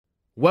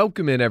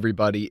Welcome in,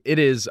 everybody. It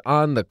is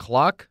On the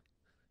Clock.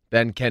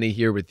 Ben Kenny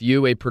here with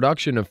you, a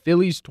production of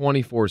Phillies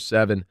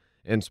 24/7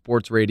 and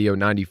Sports Radio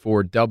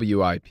 94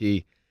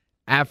 WIP.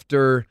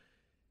 After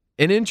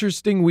an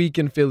interesting week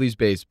in Phillies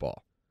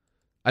baseball,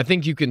 I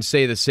think you can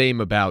say the same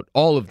about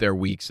all of their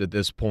weeks at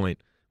this point,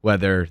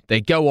 whether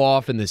they go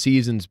off and the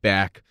season's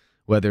back,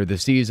 whether the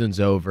season's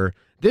over.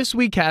 This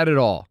week had it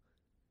all.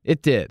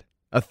 It did.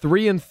 A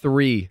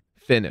 3-3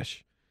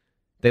 finish.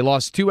 They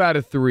lost 2 out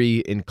of 3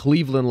 in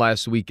Cleveland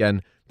last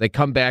weekend. They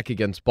come back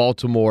against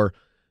Baltimore,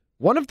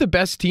 one of the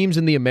best teams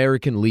in the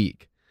American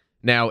League.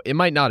 Now, it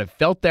might not have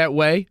felt that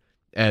way,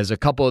 as a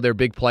couple of their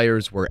big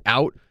players were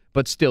out,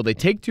 but still, they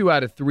take 2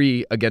 out of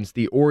 3 against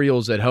the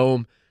Orioles at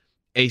home.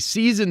 A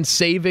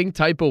season-saving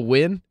type of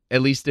win,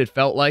 at least it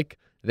felt like,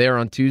 there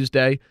on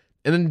Tuesday.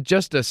 And then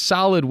just a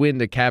solid win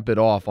to cap it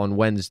off on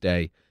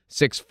Wednesday.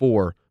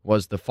 6-4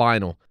 was the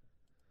final.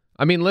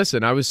 I mean,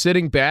 listen, I was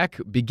sitting back,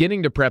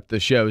 beginning to prep the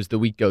show as the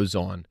week goes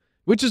on,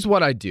 which is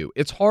what I do.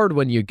 It's hard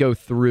when you go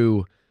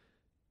through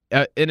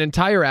an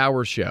entire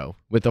hour show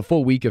with a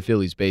full week of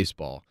Phillies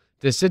baseball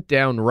to sit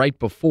down right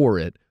before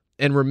it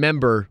and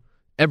remember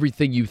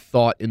everything you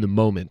thought in the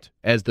moment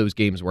as those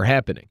games were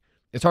happening.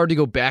 It's hard to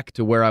go back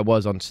to where I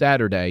was on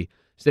Saturday,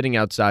 sitting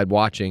outside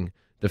watching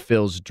the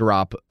Phils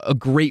drop a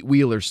great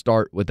Wheeler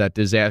start with that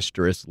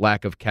disastrous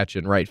lack of catch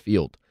in right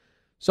field.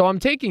 So I'm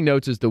taking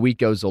notes as the week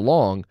goes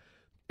along,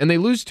 and they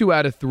lose 2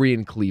 out of 3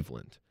 in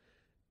Cleveland.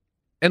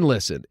 And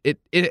listen,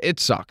 it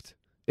sucked.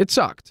 It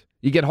sucked.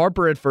 You get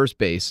Harper at first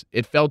base.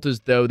 It felt as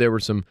though there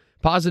was some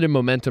positive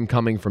momentum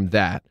coming from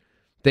that.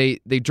 They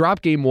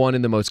drop game 1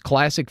 in the most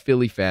classic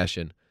Philly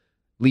fashion,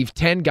 leave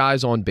 10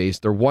 guys on base.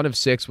 They're 1 of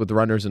 6 with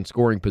runners in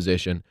scoring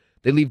position.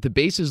 They leave the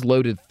bases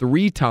loaded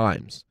 3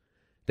 times.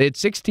 They had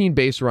 16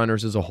 base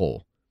runners as a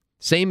whole.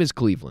 Same as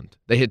Cleveland.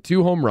 They hit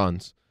 2 home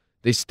runs.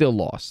 They still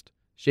lost.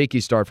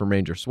 Shaky start from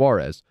Ranger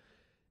Suarez.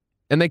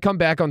 And they come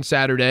back on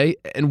Saturday,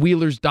 and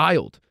Wheeler's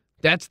dialed.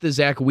 That's the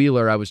Zach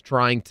Wheeler I was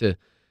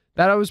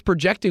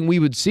projecting we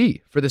would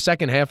see for the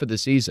second half of the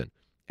season.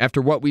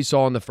 After what we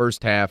saw in the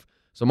first half,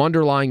 some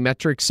underlying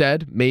metrics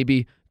said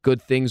maybe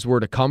good things were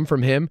to come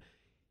from him.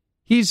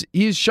 He's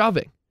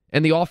shoving,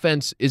 and the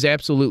offense is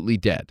absolutely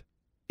dead.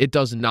 It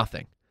does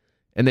nothing.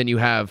 And then you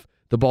have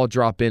the ball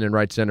drop in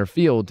right center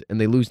field, and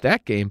they lose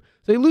that game.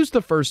 They lose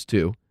the first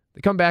 2.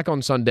 They come back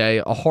on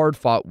Sunday, a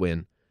hard-fought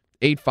win.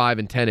 8-5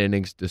 in 10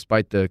 innings,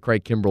 despite the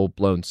Craig Kimbrell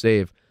blown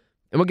save.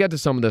 And we'll get to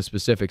some of the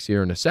specifics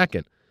here in a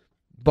second.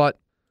 But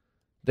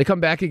they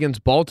come back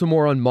against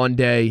Baltimore on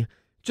Monday.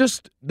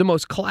 Just the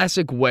most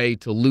classic way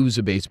to lose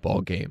a baseball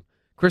game.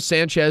 Chris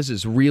Sanchez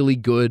is really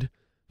good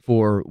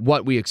for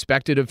what we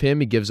expected of him.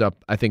 He gives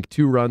up, I think,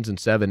 2 runs in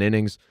 7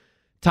 innings.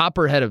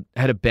 Topper had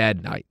a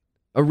bad night,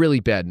 a really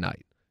bad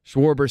night.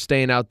 Schwarber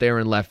staying out there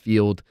in left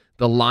field.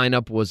 The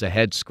lineup was a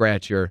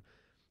head-scratcher.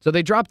 So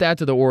they drop that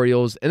to the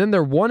Orioles, and then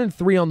they're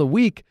 1-3 on the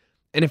week,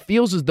 and it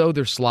feels as though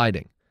they're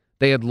sliding.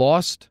 They had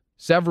lost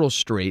several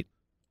straight.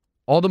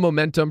 All the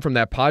momentum from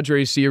that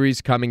Padres series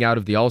coming out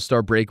of the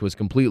All-Star break was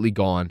completely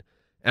gone.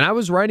 And I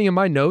was writing in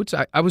my notes,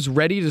 I was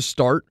ready to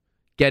start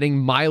getting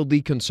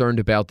mildly concerned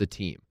about the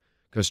team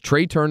because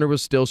Trey Turner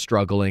was still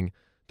struggling.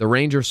 The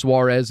Ranger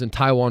Suarez and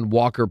Taijuan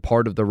Walker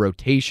part of the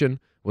rotation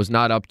was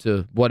not up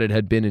to what it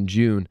had been in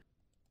June.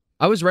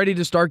 I was ready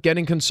to start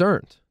getting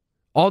concerned.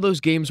 All those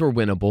games were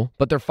winnable,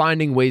 but they're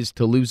finding ways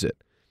to lose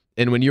it.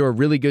 And when you're a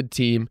really good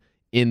team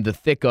in the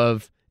thick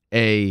of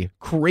a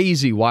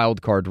crazy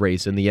wild card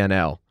race in the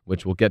NL,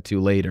 which we'll get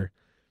to later,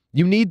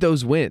 you need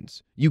those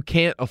wins. You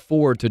can't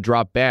afford to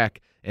drop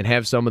back and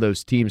have some of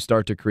those teams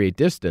start to create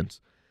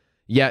distance.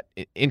 Yet,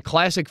 in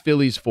classic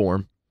Phillies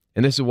form,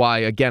 and this is why,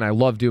 again, I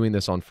love doing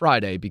this on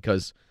Friday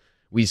because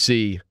we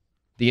see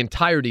the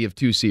entirety of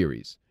 2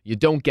 series. You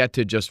don't get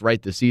to just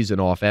write the season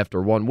off after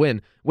 1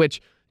 win,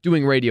 which,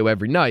 doing radio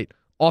every night,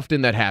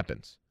 often that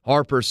happens.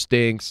 Harper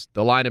stinks.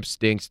 The lineup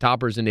stinks.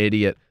 Topper's an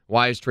idiot.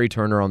 Why is Trey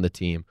Turner on the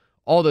team?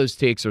 All those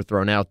takes are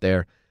thrown out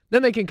there.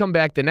 Then they can come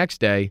back the next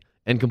day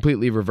and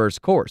completely reverse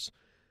course.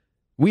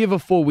 We have a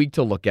full week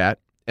to look at,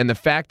 and the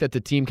fact that the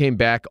team came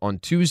back on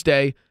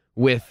Tuesday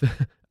with,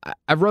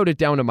 I wrote it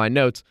down in my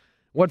notes,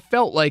 what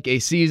felt like a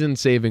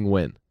season-saving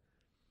win.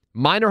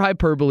 Minor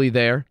hyperbole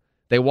there.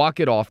 They walk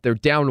it off. They're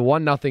down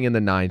 1-0 in the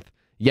 9th.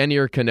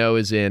 Yennier Cano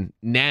is in.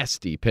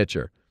 Nasty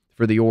pitcher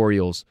for the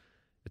Orioles.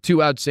 A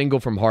 2-out single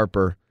from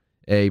Harper,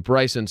 a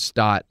Bryson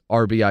Stott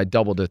RBI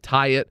double to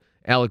tie it.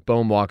 Alec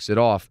Boehm walks it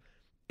off.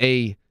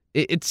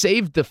 It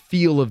saved the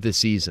feel of the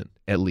season,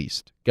 at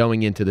least,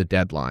 going into the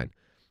deadline.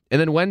 And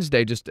then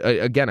Wednesday, just,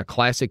 again, a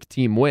classic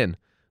team win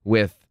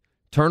with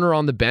Turner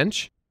on the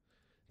bench.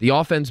 The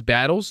offense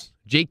battles.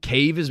 Jake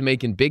Cave is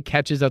making big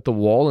catches at the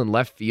wall in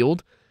left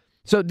field.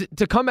 So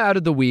to come out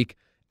of the week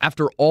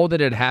after all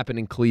that had happened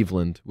in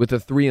Cleveland with a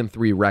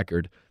 3-3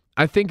 record,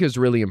 I think is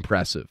really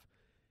impressive.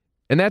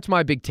 And that's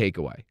my big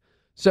takeaway.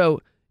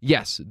 So,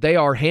 yes, they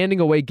are handing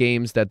away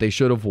games that they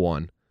should have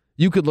won.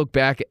 You could look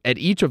back at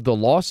each of the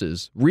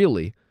losses,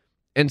 really,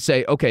 and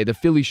say, okay, the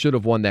Phillies should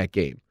have won that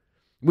game,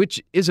 which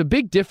is a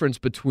big difference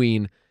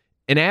between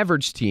an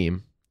average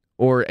team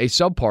or a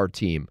subpar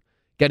team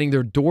getting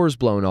their doors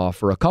blown off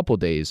for a couple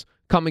days,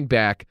 coming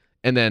back,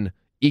 and then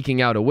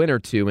eking out a win or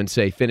two and,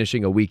 say,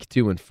 finishing a week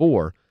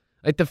 2-4.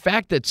 Like, the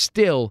fact that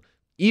still,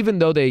 even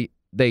though they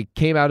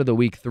came out of the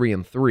week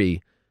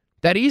 3-3,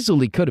 that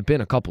easily could have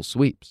been a couple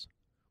sweeps,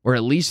 or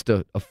at least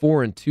a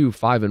 4-2,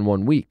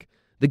 5-1 week.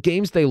 The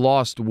games they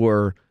lost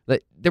were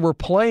that they were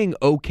playing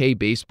okay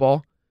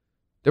baseball.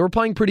 They were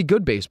playing pretty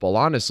good baseball,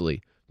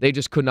 honestly. They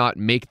just could not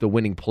make the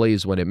winning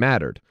plays when it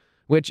mattered,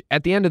 which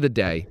at the end of the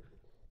day,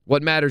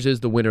 what matters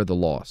is the win or the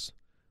loss.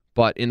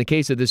 But in the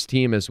case of this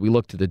team, as we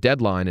look to the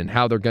deadline and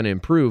how they're going to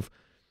improve,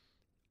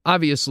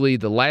 obviously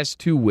the last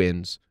 2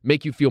 wins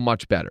make you feel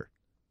much better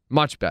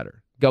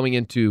going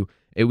into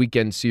a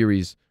weekend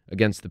series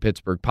against the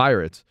Pittsburgh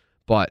Pirates.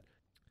 But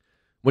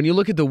when you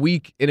look at the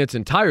week in its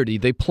entirety,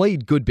 they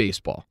played good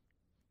baseball.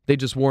 They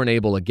just weren't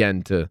able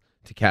again to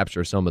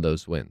capture some of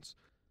those wins.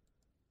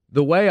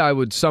 The way I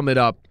would sum it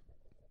up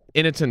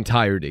in its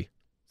entirety,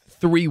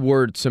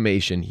 3-word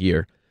summation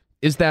here,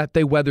 is that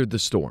they weathered the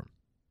storm.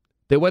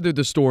 They weathered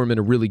the storm in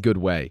a really good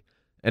way.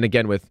 And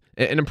again, with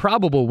an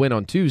improbable win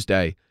on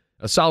Tuesday,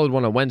 a solid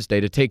one on Wednesday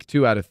to take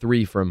 2 out of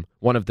 3 from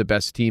one of the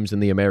best teams in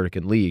the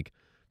American League.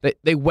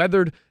 They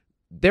weathered.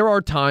 There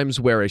are times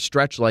where a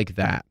stretch like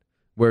that,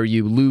 where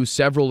you lose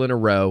several in a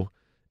row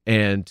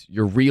and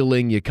you're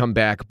reeling, you come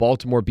back,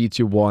 Baltimore beats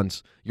you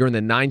once, you're in the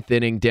 9th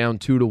inning down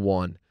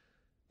 2-1.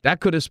 That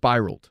could have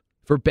spiraled.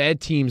 For bad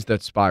teams,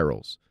 that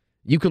spirals.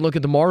 You can look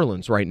at the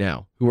Marlins right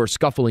now, who are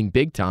scuffling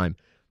big time.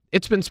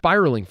 It's been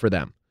spiraling for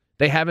them.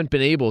 They haven't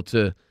been able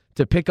to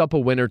pick up a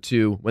win or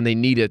two when they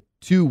need it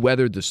to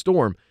weather the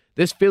storm.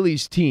 This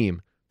Phillies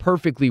team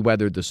perfectly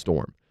weathered the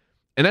storm.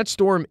 And that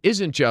storm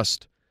isn't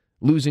just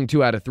losing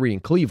 2 out of 3 in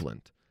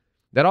Cleveland.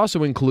 That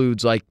also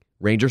includes, like,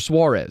 Ranger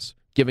Suarez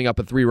giving up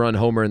a 3-run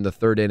homer in the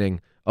 3rd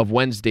inning of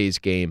Wednesday's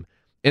game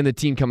and the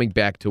team coming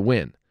back to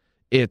win.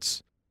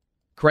 It's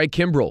Craig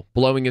Kimbrell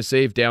blowing a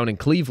save down in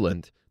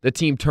Cleveland, the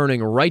team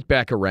turning right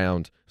back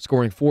around,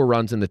 scoring 4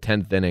 runs in the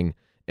 10th inning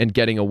and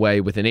getting away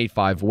with an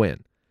 8-5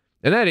 win.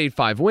 And that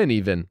 8-5 win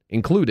even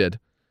included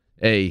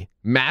a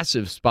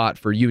massive spot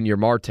for Junior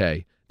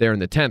Marte there in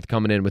the 10th,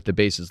 coming in with the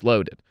bases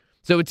loaded.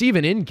 So it's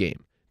even in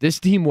game. This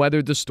team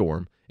weathered the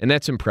storm, and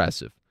that's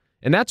impressive.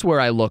 And that's where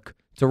I look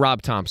to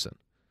Rob Thomson.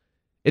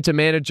 It's a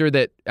manager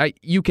that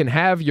you can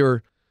have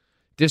your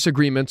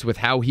disagreements with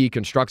how he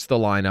constructs the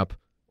lineup,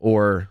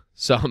 or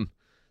some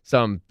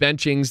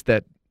benchings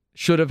that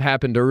should have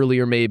happened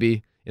earlier,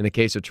 maybe, in the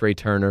case of Trey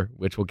Turner,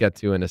 which we'll get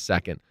to in a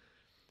second.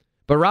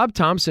 But Rob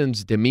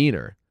Thompson's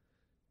demeanor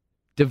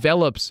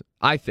develops,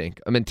 I think,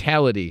 a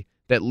mentality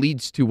that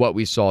leads to what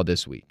we saw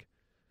this week,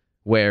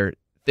 where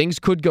things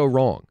could go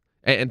wrong,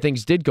 and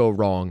things did go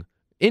wrong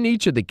in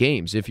each of the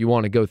games if you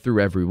want to go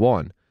through every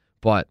one.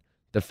 But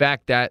the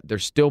fact that they're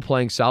still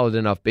playing solid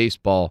enough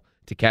baseball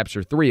to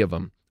capture 3 of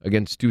them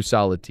against 2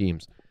 solid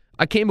teams,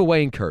 I came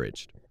away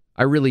encouraged.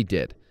 I really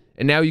did.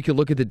 And now you can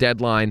look at the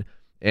deadline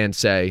and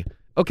say,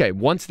 okay,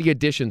 once the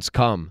additions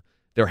come,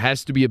 there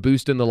has to be a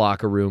boost in the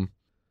locker room.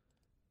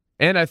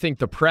 And I think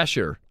the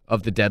pressure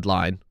of the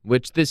deadline,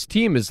 which this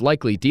team is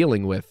likely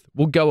dealing with,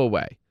 will go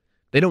away.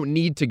 They don't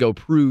need to go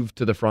prove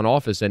to the front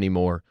office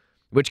anymore,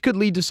 which could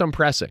lead to some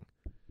pressing,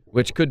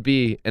 which could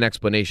be an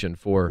explanation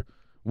for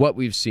what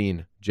we've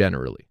seen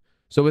generally.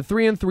 So a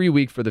 3-3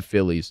 week for the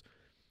Phillies.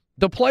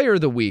 The player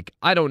of the week,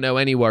 I don't know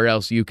anywhere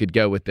else you could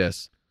go with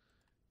this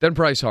than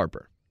Bryce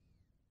Harper.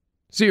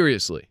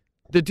 Seriously,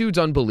 the dude's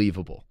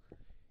unbelievable.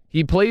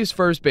 He plays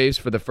first base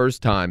for the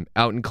first time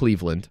out in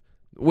Cleveland,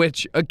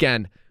 which,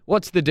 again,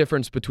 what's the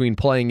difference between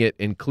playing it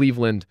in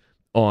Cleveland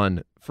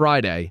on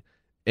Friday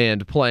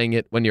and playing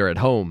it when you're at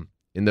home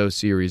in those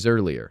series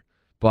earlier?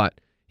 But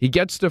he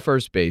gets to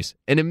first base,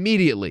 and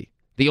immediately,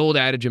 the old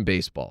adage in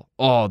baseball,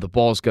 oh, the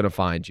ball's going to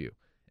find you.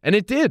 And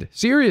it did,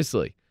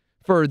 seriously,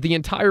 for the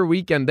entire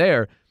weekend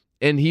there,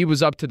 and he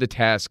was up to the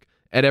task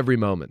at every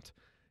moment.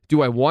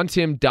 Do I want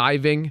him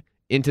diving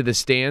into the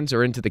stands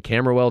or into the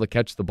camera well to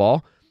catch the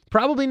ball?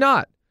 Probably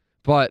not.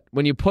 But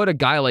when you put a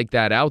guy like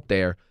that out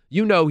there,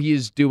 you know he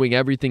is doing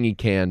everything he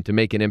can to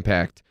make an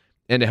impact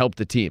and to help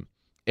the team.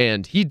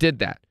 And he did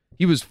that.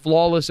 He was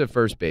flawless at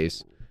first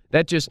base.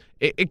 That just,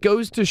 it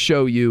goes to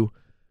show you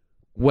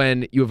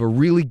when you have a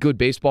really good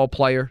baseball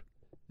player,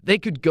 they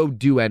could go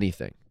do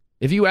anything.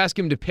 If you ask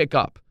him to pick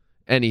up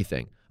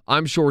anything,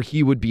 I'm sure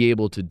he would be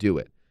able to do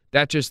it.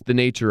 That's just the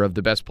nature of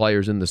the best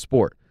players in the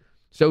sport.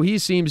 So he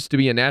seems to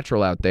be a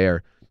natural out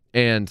there.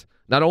 And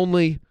not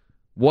only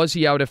was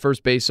he out at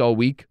first base all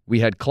week,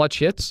 we had clutch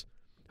hits,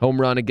 home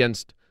run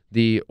against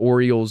the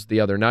Orioles the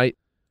other night,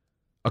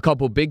 a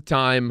couple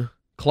big-time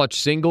clutch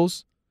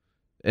singles,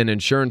 an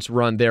insurance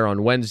run there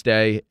on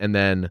Wednesday, and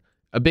then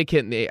a big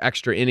hit in the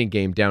extra inning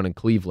game down in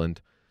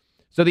Cleveland.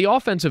 So the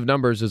offensive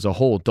numbers as a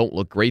whole don't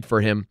look great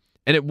for him,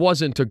 and it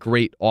wasn't a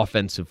great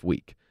offensive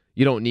week.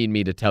 You don't need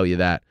me to tell you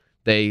that.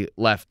 They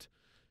left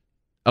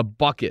a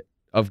bucket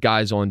of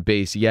guys on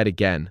base yet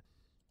again.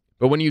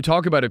 But when you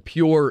talk about a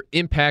pure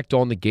impact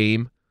on the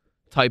game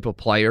type of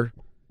player,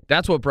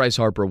 that's what Bryce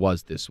Harper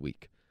was this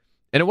week.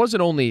 And it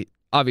wasn't only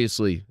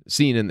obviously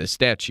seen in the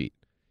stat sheet.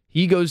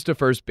 He goes to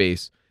first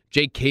base.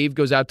 Jake Cave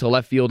goes out to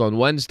left field on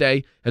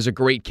Wednesday, has a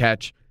great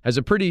catch, has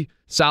a pretty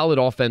solid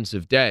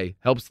offensive day,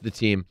 helps the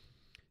team.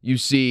 You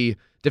see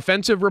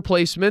defensive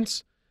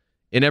replacements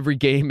in every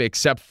game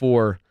except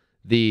for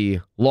the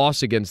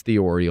loss against the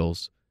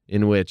Orioles,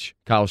 in which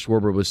Kyle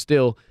Schwarber was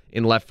still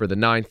in left for the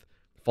ninth.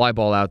 Fly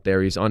ball out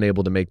there. He's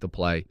unable to make the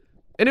play.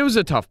 And it was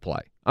a tough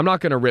play. I'm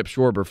not going to rip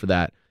Schwarber for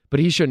that, but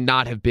he should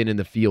not have been in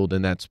the field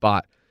in that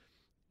spot.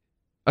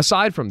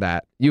 Aside from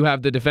that, you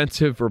have the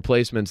defensive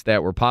replacements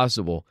that were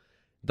possible.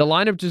 The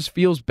lineup just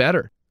feels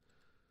better.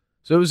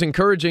 So it was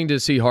encouraging to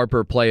see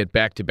Harper play at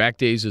back-to-back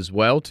days as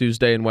well,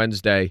 Tuesday and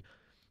Wednesday.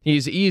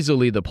 He's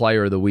easily the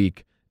player of the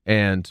week,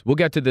 and we'll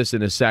get to this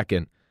in a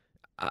second.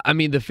 I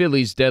mean, the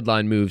Phillies'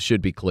 deadline moves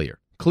should be clear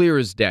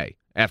as day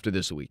after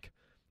this week.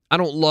 I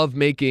don't love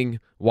making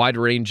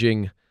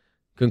wide-ranging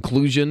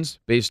conclusions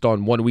based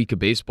on 1 week of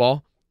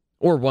baseball,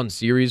 or one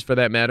series for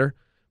that matter,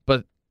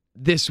 but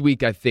this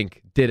week I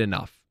think did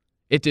enough.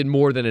 It did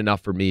more than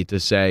enough for me to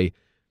say,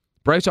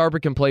 Bryce Harper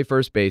can play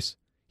first base.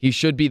 He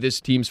should be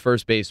this team's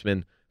first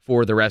baseman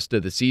for the rest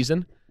of the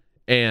season.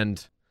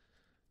 And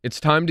it's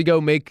time to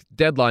go make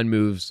deadline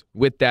moves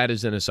with that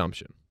as an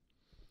assumption.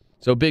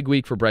 So big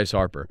week for Bryce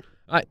Harper.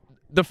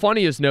 The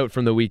funniest note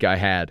from the week I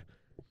had,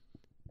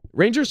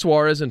 Ranger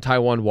Suarez and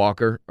Taijuan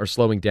Walker are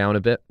slowing down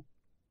a bit,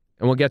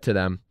 and we'll get to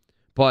them.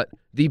 But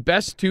the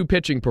best two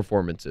pitching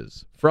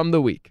performances from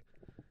the week.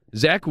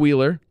 Zach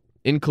Wheeler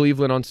in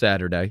Cleveland on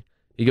Saturday.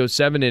 He goes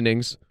 7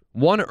 innings,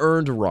 1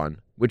 earned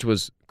run, which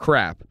was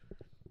crap.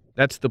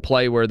 That's the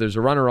play where there's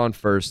a runner on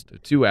first,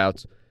 2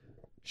 outs,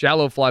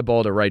 shallow fly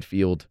ball to right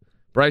field.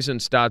 Bryson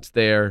Stott's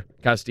there,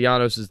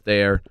 Castellanos is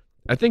there.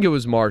 I think it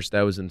was Marsh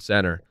that was in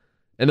center.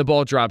 And the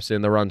ball drops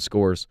in, the run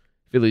scores.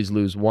 Phillies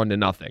lose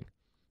 1-0.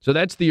 So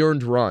that's the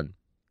earned run.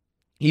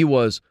 He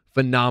was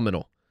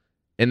phenomenal.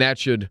 And that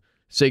should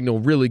signal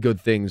really good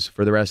things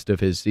for the rest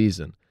of his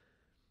season.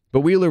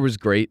 But Wheeler was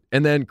great.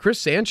 And then Chris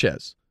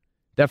Sanchez,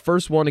 that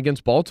first one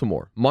against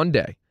Baltimore,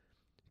 Monday.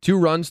 2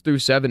 runs through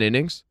 7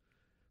 innings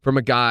from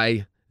a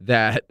guy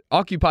that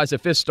occupies a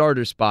 5th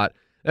starter spot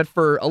that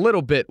for a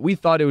little bit we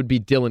thought it would be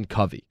Dylan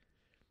Covey.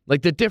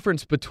 Like the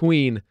difference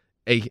between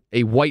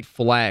a white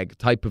flag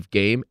type of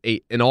game,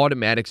 an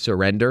automatic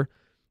surrender,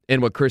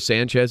 and what Chris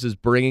Sanchez is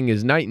bringing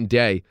is night and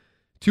day.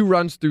 2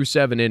 runs through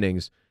 7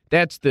 innings.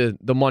 That's the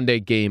Monday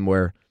game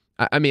where,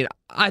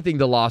 I think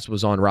the loss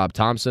was on Rob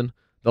Thomson.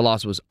 The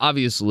loss was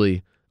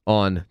obviously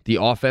on the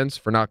offense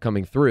for not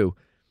coming through.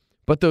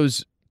 But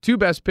those 2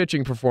 best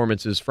pitching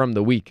performances from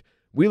the week,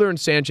 Wheeler and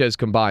Sanchez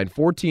combined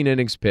 14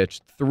 innings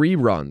pitched, 3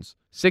 runs,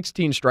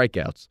 16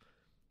 strikeouts.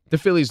 The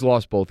Phillies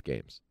lost both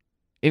games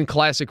in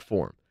classic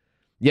form.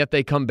 Yet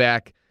they come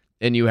back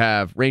and you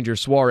have Ranger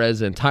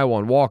Suarez and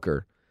Taijuan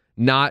Walker.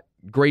 Not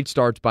great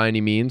starts by any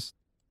means.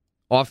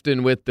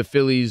 Often with the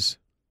Phillies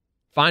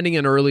finding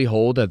an early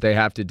hole that they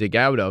have to dig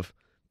out of.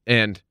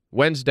 And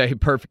Wednesday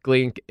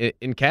perfectly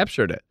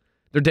encaptured it.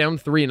 They're down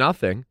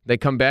 3-0. They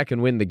come back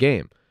and win the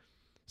game.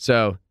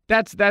 So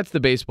that's the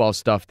baseball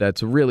stuff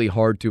that's really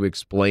hard to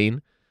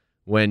explain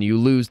when you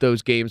lose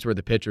those games where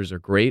the pitchers are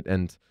great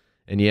and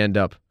you end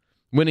up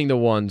winning the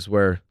ones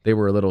where they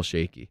were a little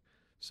shaky.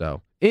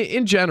 So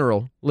in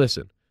general,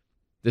 listen,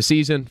 the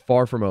season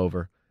far from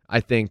over. I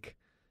think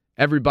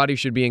everybody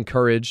should be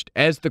encouraged,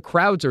 as the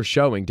crowds are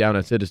showing down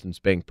at Citizens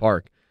Bank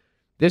Park.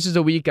 This is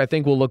a week I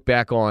think we'll look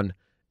back on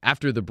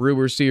after the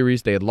Brewers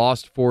series. They had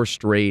lost 4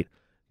 straight.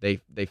 They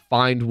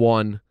find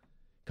one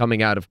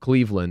coming out of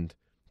Cleveland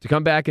to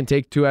come back and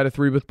take 2 out of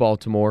 3 with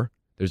Baltimore.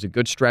 There's a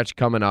good stretch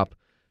coming up.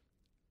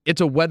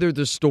 It's a weather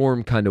the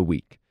storm kind of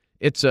week.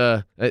 It's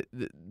the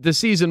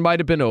season might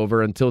have been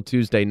over until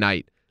Tuesday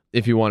night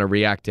if you want to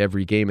react to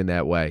every game in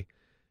that way.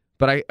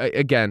 But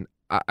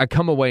I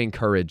come away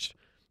encouraged.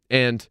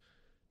 And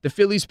the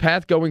Phillies'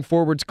 path going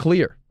forward's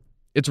clear.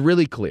 It's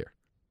really clear.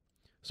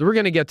 So we're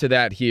going to get to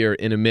that here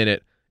in a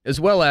minute,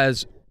 as well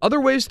as other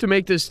ways to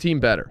make this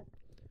team better.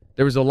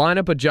 There was a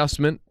lineup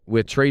adjustment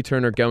with Trey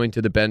Turner going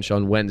to the bench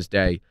on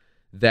Wednesday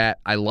that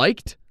I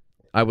liked.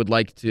 I would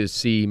like to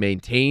see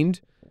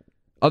maintained.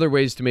 Other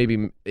ways to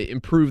maybe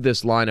improve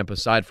this lineup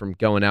aside from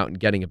going out and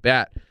getting a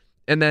bat.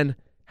 And then,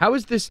 how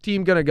is this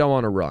team going to go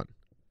on a run?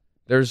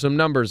 There's some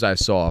numbers I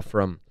saw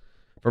from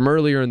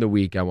earlier in the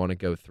week I want to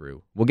go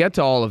through. We'll get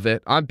to all of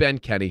it. I'm Ben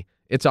Kenny.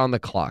 It's On the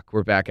Clock.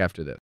 We're back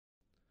after this.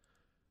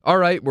 All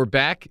right, we're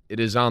back. It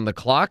is On the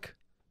Clock.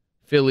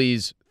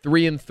 Phillies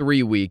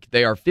 3-3 week.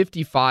 They are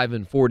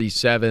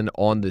 55-47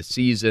 on the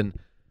season.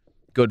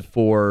 Good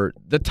for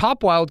the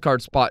top wild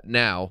card spot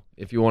now,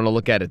 if you want to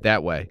look at it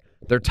that way.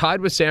 They're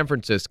tied with San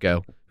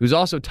Francisco, who's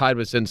also tied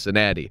with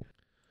Cincinnati.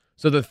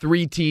 So the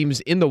 3 teams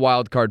in the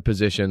wild card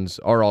positions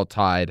are all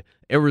tied.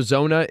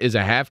 Arizona is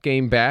a half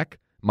game back.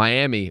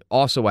 Miami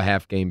also a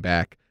half game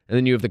back. And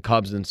then you have the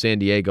Cubs and San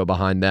Diego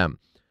behind them.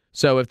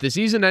 So if the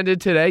season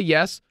ended today,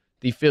 yes,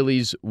 the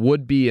Phillies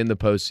would be in the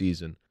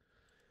postseason.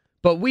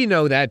 But we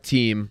know that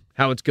team,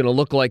 how it's going to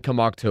look like come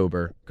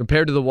October,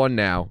 compared to the one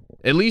now.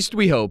 At least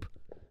we hope.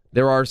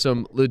 There are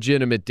some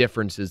legitimate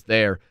differences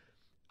there.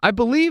 I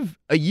believe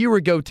a year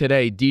ago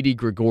today, Didi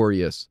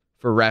Gregorius,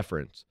 for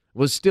reference,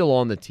 was still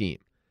on the team.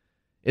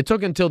 It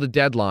took until the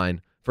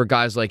deadline for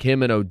guys like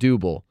him and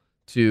Odubel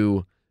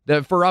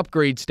for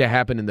upgrades to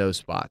happen in those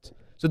spots.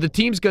 So the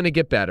team's going to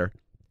get better.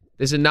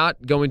 This is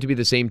not going to be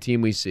the same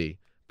team we see,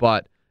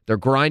 but they're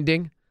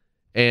grinding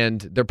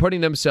and they're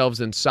putting themselves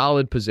in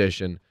solid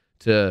position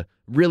to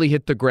really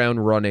hit the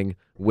ground running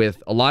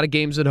with a lot of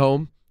games at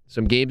home,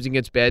 some games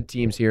against bad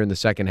teams here in the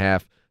second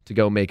half to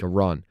go make a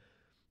run.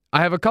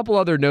 I have a couple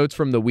other notes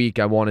from the week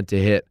I wanted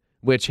to hit,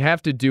 which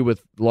have to do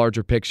with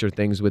larger picture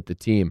things with the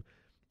team,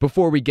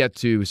 before we get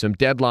to some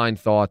deadline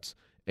thoughts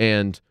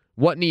and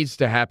what needs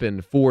to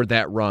happen for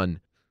that run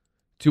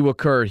to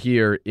occur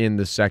here in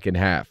the second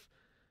half.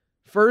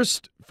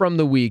 First, from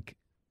the week,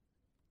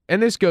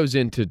 and this goes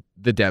into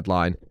the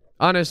deadline.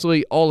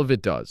 Honestly, all of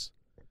it does.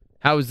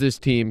 How is this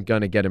team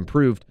going to get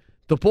improved?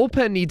 The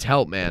bullpen needs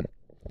help, man.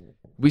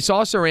 We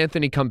saw Sir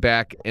Anthony come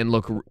back and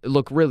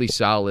look really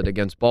solid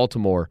against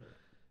Baltimore,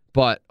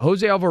 but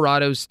Jose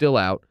Alvarado's still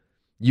out.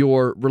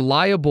 Your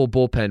reliable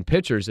bullpen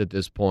pitchers at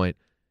this point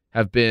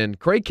have been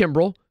Craig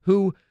Kimbrell,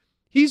 who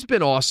he's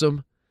been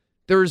awesome.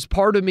 There's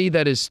part of me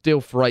that is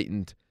still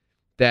frightened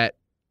that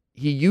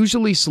he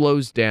usually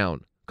slows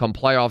down come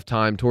playoff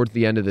time towards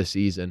the end of the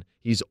season.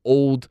 He's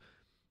old.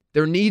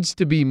 There needs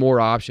to be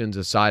more options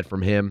aside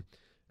from him.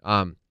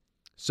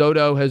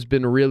 Soto has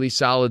been really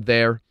solid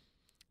there.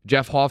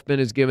 Jeff Hoffman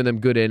has given them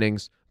good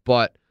innings,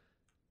 but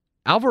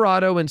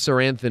Alvarado and Sir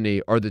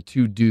Anthony are the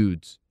two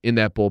dudes in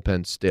that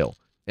bullpen still.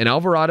 And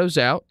Alvarado's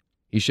out.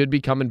 He should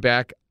be coming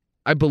back,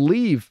 I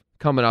believe,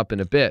 coming up in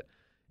a bit.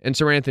 And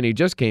Sir Anthony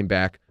just came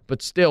back,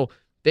 but still,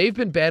 they've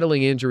been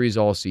battling injuries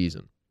all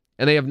season.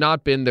 And they have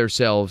not been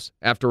themselves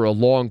after a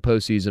long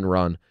postseason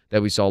run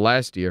that we saw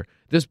last year.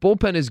 This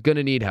bullpen is going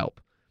to need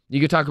help. You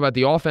can talk about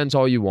the offense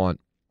all you want.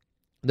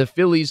 The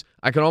Phillies,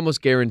 I can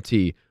almost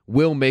guarantee,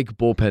 will make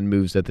bullpen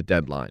moves at the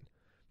deadline.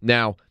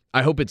 Now,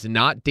 I hope it's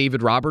not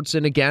David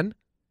Robertson again,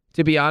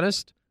 to be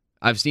honest.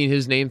 I've seen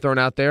his name thrown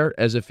out there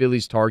as a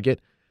Phillies target.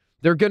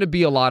 There are going to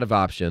be a lot of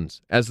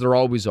options, as there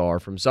always are,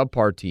 from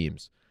subpar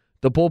teams.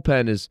 The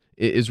bullpen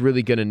is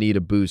really going to need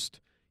a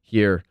boost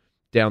here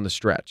down the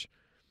stretch.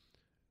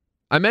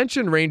 I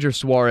mentioned Ranger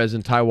Suarez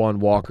and Taijuan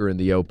Walker in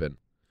the open.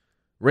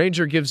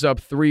 Ranger gives up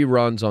 3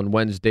 runs on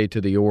Wednesday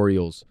to the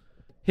Orioles.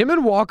 Him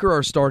and Walker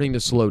are starting to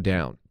slow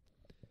down.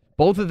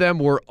 Both of them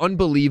were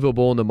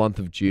unbelievable in the month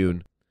of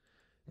June.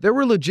 There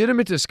were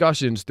legitimate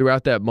discussions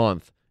throughout that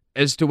month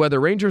as to whether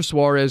Ranger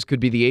Suarez could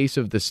be the ace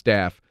of the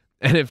staff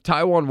and if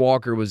Taijuan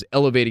Walker was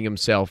elevating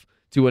himself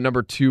to a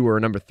number 2 or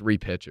a number 3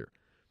 pitcher,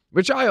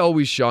 which I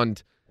always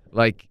shunned.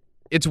 Like,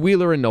 it's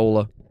Wheeler and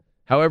Nola.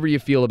 However you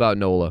feel about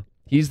Nola,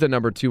 he's the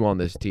number 2 on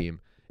this team.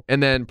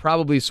 And then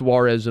probably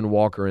Suarez and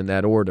Walker in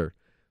that order.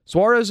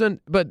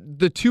 But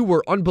the 2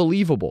 were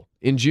unbelievable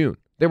in June.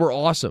 They were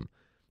awesome.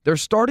 They're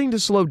starting to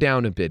slow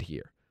down a bit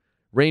here.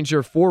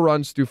 Ranger 4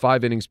 runs through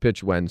 5 innings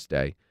pitched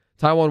Wednesday.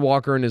 Taijuan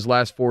Walker in his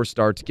last 4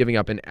 starts giving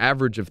up an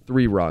average of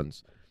 3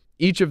 runs.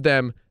 Each of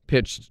them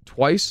pitched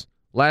twice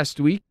last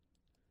week,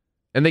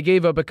 and they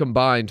gave up a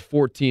combined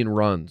 14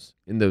 runs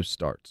in those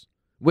starts,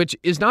 which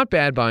is not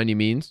bad by any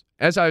means.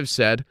 As I've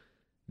said,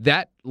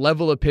 that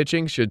level of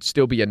pitching should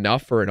still be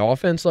enough for an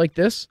offense like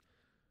this,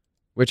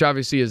 which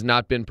obviously has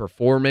not been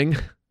performing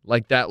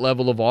like that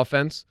level of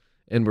offense,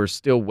 and we're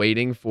still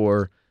waiting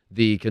for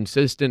the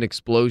consistent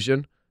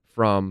explosion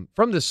from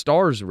the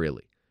stars,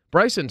 really.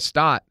 Bryson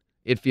Stott,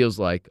 it feels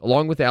like,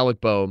 along with Alec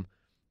Boehm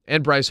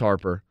and Bryce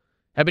Harper,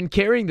 have been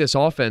carrying this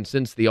offense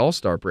since the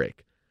All-Star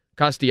break.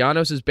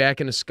 Castellanos is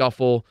back in a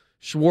scuffle.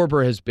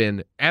 Schwarber has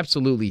been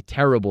absolutely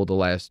terrible the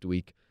last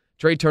week.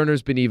 Trey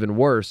Turner's been even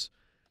worse.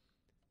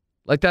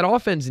 Like, that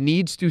offense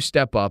needs to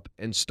step up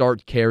and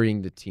start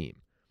carrying the team.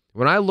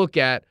 When I look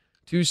at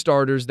 2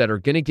 starters that are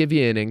going to give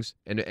you innings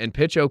and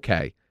pitch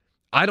okay,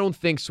 I don't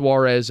think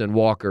Suarez and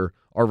Walker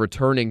are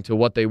returning to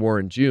what they were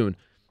in June.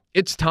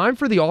 It's time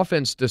for the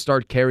offense to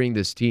start carrying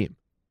this team.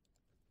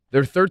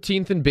 They're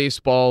 13th in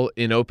baseball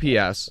in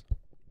OPS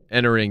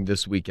entering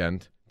this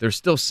weekend. They're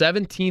still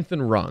 17th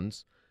in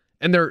runs,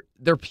 and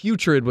they're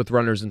putrid with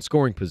runners in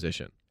scoring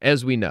position,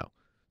 as we know.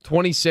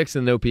 26th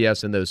in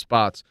OPS in those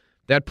spots.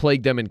 That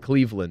plagued them in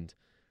Cleveland.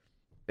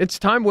 It's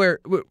time where,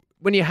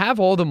 when you have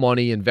all the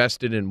money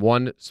invested in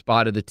one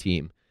spot of the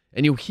team,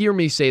 and you hear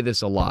me say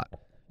this a lot,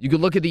 you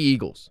could look at the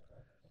Eagles.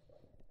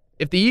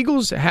 If the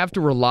Eagles have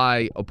to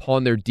rely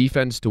upon their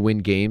defense to win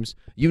games,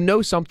 you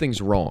know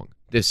something's wrong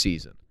this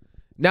season.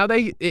 Now,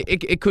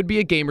 it could be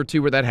a game or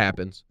 2 where that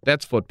happens.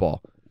 That's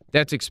football.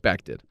 That's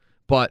expected.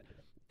 But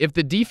if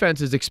the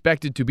defense is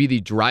expected to be the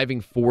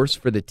driving force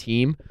for the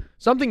team,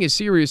 something is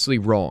seriously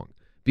wrong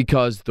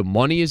because the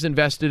money is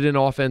invested in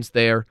offense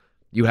there.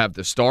 You have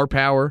the star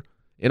power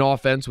in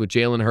offense with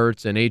Jalen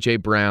Hurts and A.J.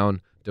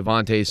 Brown,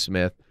 Devontae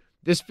Smith.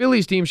 This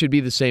Phillies team should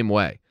be the same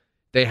way.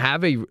 They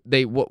have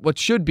what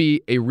should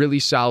be a really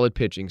solid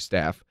pitching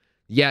staff,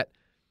 yet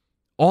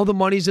all the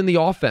money's in the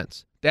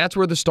offense. That's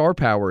where the star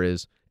power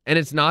is, and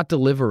it's not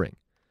delivering.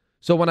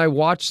 So when I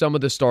watch some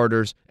of the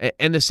starters,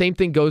 and the same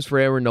thing goes for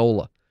Aaron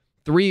Nola,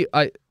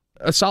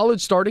 A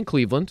solid start in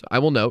Cleveland, I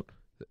will note.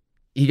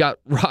 He got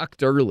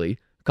rocked early,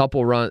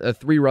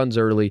 3 runs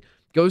early,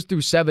 goes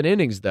through 7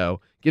 innings,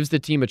 though, gives the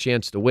team a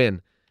chance to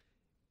win.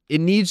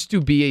 It needs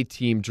to be a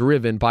team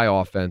driven by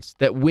offense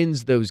that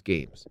wins those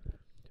games.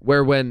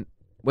 Where when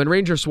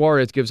Ranger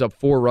Suarez gives up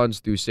 4 runs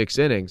through 6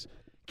 innings,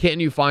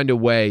 can't you find a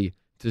way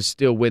to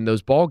still win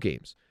those ball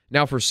games?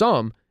 Now, for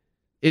some,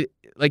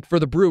 like for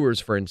the Brewers,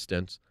 for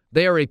instance,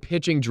 they are a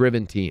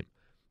pitching-driven team.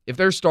 If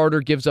their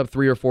starter gives up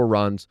 3 or 4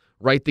 runs,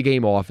 write the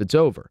game off, it's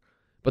over.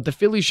 But the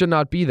Phillies should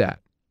not be that.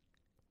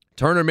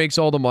 Turner makes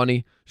all the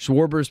money.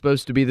 Schwarber is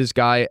supposed to be this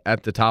guy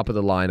at the top of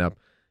the lineup.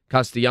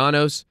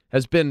 Castellanos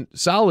has been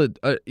solid.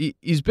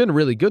 He's been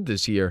really good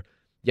this year,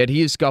 yet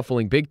he is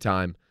scuffling big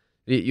time.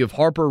 You have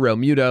Harper,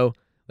 Realmuto.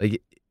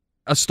 Like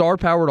a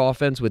star-powered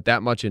offense with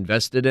that much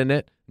invested in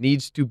it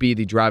needs to be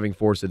the driving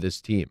force of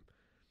this team.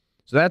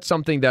 So that's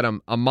something that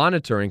I'm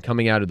monitoring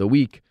coming out of the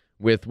week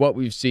with what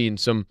we've seen,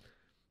 some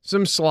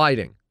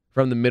sliding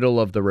from the middle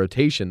of the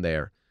rotation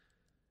there.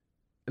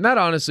 And that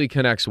honestly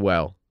connects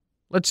well.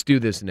 Let's do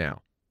this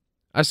now.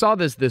 I saw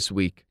this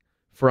week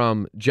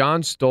from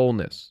John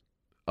Stolness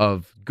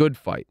of Good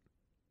Fight,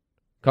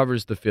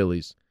 covers the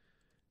Phillies,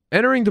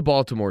 entering the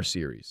Baltimore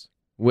series,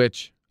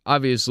 which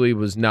obviously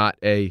was not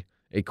a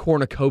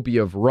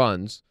cornucopia of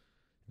runs.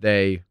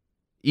 They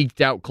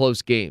eked out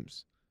close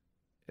games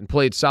and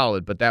played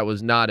solid, but that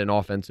was not an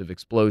offensive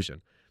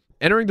explosion.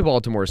 Entering the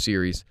Baltimore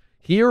series,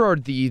 here are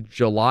the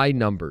July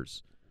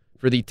numbers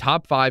for the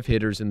top 5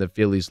 hitters in the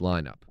Phillies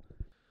lineup.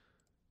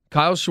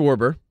 Kyle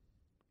Schwarber,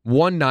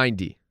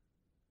 190,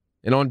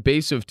 an on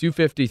base of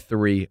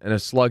 253 and a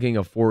slugging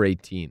of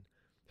 418.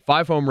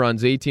 5 home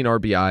runs, 18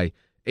 RBI,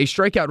 a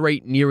strikeout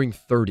rate nearing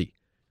 30,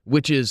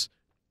 which is,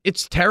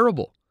 it's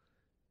terrible.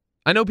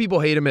 I know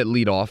people hate him at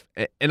leadoff,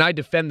 and I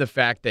defend the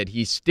fact that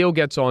he still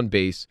gets on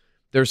base.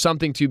 There's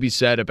something to be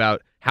said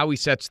about how he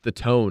sets the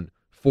tone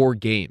for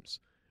games,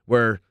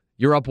 where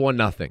you're up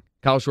 1-0.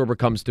 Kyle Schwarber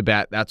comes to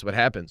bat, that's what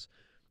happens.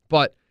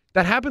 But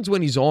that happens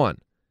when he's on.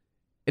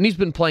 And he's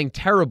been playing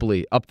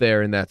terribly up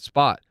there in that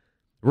spot.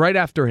 Right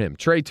after him,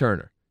 Trey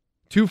Turner,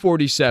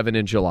 247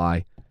 in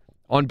July,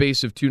 on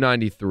base of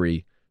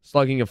 293,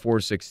 slugging of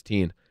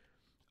 416.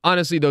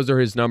 Honestly, those are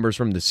his numbers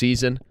from the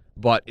season,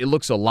 but it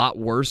looks a lot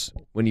worse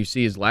when you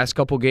see his last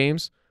couple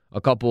games.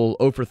 A couple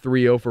 0 for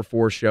 3, 0 for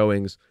 4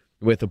 showings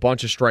with a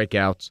bunch of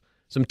strikeouts,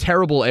 some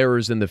terrible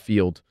errors in the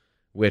field,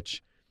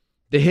 which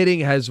the hitting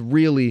has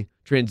really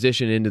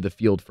transitioned into the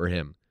field for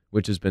him,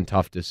 which has been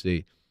tough to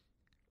see.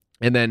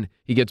 And then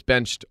he gets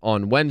benched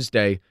on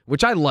Wednesday,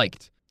 which I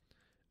liked.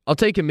 I'll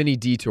take a mini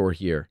detour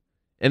here,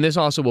 and this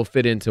also will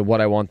fit into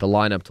what I want the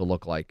lineup to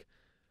look like.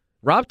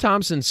 Rob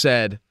Thomson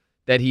said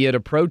that he had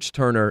approached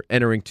Turner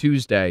entering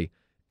Tuesday,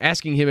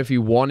 asking him if he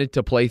wanted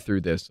to play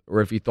through this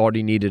or if he thought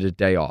he needed a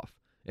day off.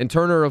 And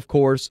Turner, of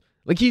course,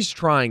 like he's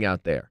trying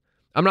out there.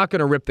 I'm not going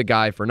to rip the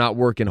guy for not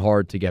working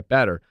hard to get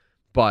better,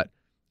 but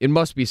it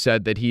must be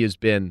said that he has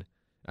been,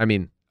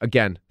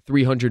 again,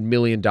 $300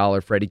 million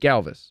Freddie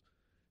Galvis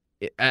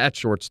at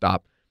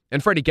shortstop,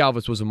 and Freddie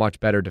Galvis was a much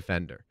better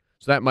defender.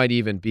 So that might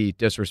even be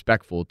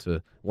disrespectful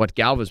to what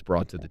Galvis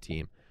brought to the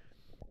team.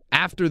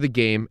 After the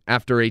game,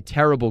 after a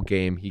terrible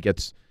game, he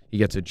gets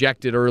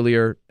ejected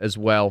earlier as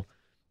well,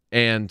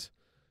 and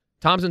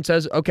Thomson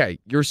says, okay,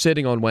 you're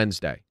sitting on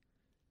Wednesday.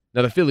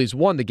 Now, the Phillies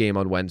won the game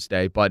on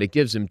Wednesday, but it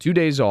gives him 2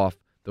 days off.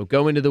 They'll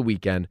go into the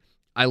weekend.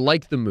 I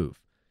like the move.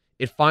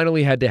 It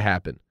finally had to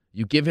happen.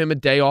 You give him a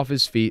day off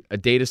his feet, a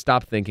day to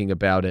stop thinking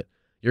about it.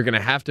 You're going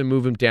to have to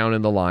move him down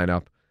in the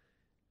lineup.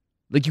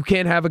 Like, you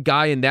can't have a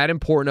guy in that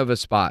important of a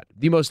spot,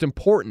 the most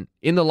important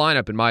in the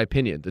lineup, in my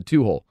opinion, the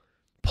 2-hole,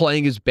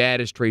 playing as bad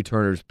as Trey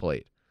Turner's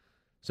played.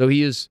 So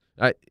he is,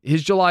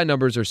 his July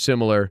numbers are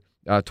similar,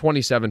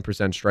 27%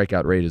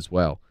 strikeout rate as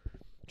well.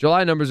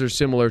 July numbers are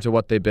similar to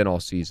what they've been all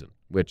season,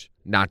 which,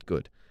 not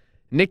good.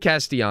 Nick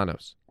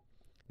Castellanos.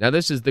 Now,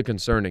 this is the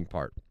concerning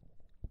part.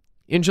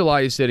 In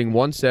July, he's hitting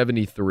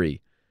 173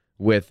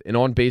 with an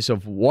on-base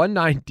of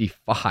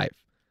 195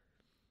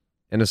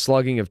 and a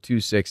slugging of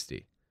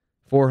 260.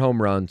 4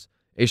 home runs,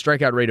 a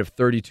strikeout rate of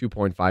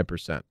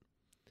 32.5%.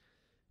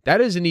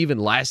 That isn't even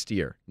last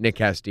year, Nick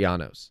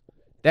Castellanos.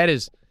 That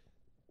is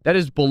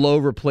below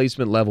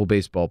replacement level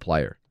baseball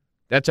player.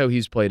 That's how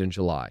he's played in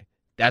July.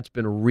 That's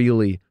been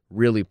really,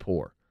 really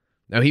poor.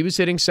 Now, he was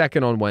hitting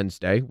second on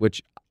Wednesday,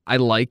 which I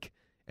like,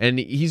 and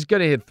he's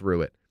going to hit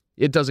through it.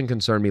 It doesn't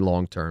concern me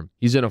long term.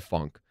 He's in a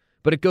funk.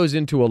 But it goes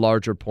into a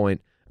larger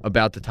point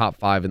about the top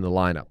 5 in the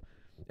lineup.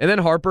 And then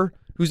Harper,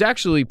 who's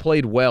actually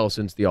played well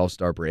since the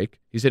All-Star break.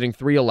 He's hitting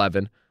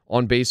 .311,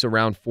 on base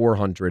around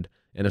 400,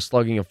 and a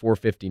slugging of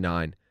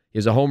 459. He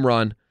has a home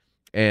run,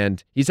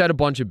 and he's had a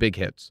bunch of big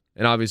hits,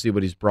 and obviously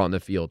what he's brought in the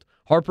field.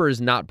 Harper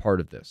is not part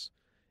of this.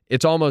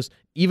 It's almost,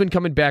 even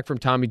coming back from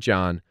Tommy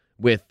John,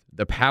 with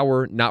the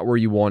power not where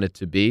you want it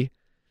to be,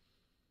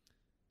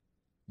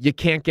 you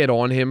can't get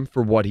on him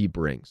for what he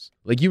brings.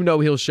 Like, you know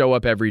he'll show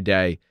up every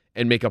day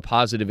and make a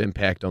positive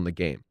impact on the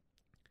game.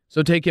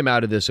 So take him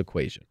out of this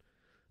equation.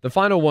 The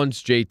final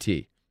one's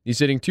JT. He's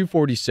hitting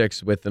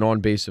 .246 with an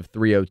on-base of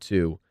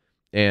 .302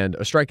 and a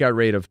strikeout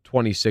rate of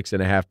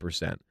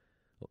 26.5%.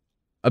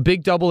 A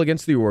big double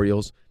against the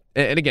Orioles.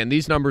 And again,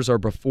 these numbers are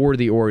before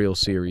the Orioles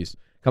series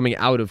coming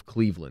out of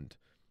Cleveland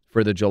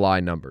for the July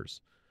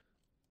numbers.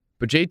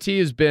 But JT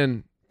has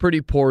been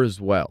pretty poor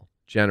as well,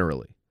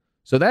 generally.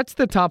 So that's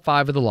the top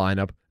 5 of the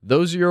lineup.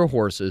 Those are your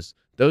horses.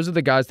 Those are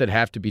the guys that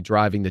have to be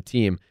driving the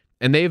team.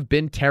 And they have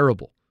been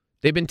terrible.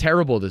 They've been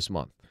terrible this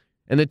month.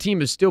 And the team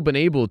has still been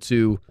able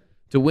to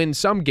win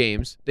some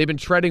games. They've been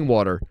treading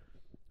water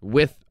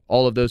with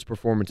all of those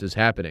performances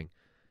happening.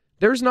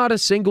 There's not a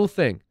single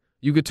thing.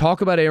 You could talk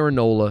about Aaron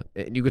Nola,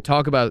 and you could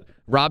talk about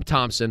Rob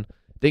Thomson,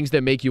 things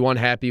that make you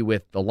unhappy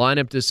with the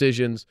lineup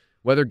decisions,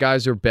 whether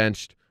guys are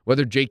benched,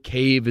 whether Jake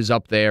Cave is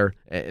up there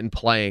and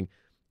playing.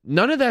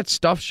 None of that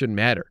stuff should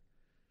matter.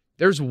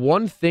 There's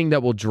one thing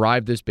that will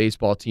drive this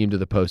baseball team to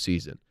the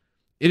postseason.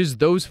 It is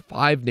those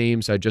 5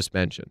 names I just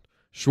mentioned: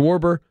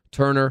 Schwarber,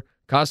 Turner,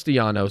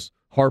 Castellanos,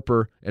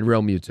 Harper, and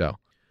Real Muto.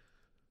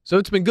 So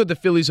it's been good the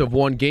Phillies have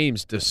won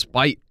games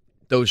despite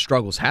those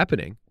struggles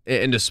happening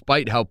and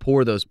despite how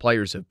poor those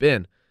players have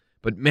been.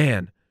 But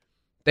man,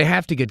 they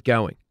have to get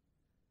going.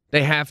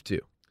 They have to.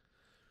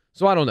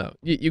 So I don't know.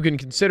 You can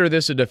consider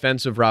this a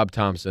defense of Rob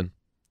Thomson,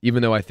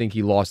 even though I think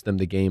he lost them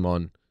the game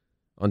on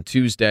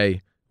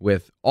Tuesday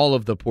with all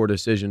of the poor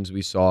decisions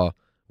we saw,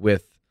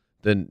 with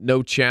the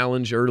no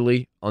challenge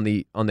early on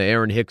the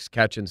Aaron Hicks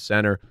catch in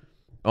center,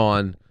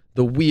 on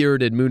the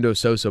weird Edmundo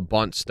Sosa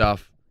bunt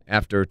stuff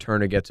after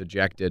Turner gets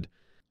ejected,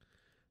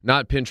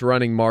 not pinch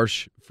running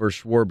Marsh for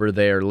Schwarber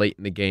there late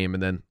in the game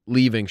and then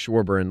leaving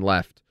Schwarber in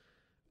left.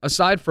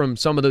 Aside from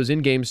some of those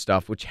in-game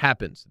stuff, which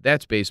happens,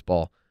 that's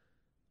baseball.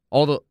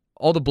 All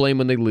the blame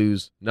when they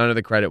lose, none of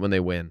the credit when they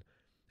win.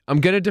 I'm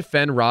going to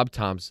defend Rob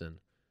Thomson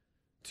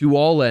to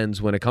all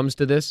ends when it comes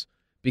to this,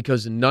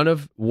 because none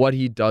of what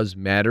he does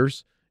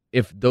matters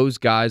if those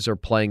guys are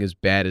playing as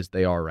bad as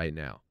they are right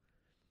now.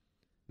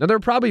 Now, there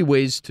are probably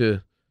ways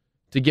to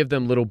give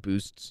them little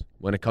boosts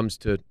when it comes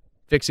to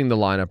fixing the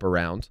lineup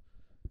around.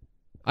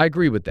 I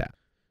agree with that.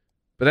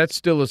 But that's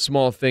still a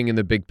small thing in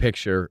the big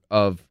picture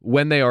of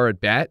when they are at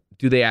bat,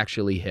 do they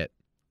actually hit?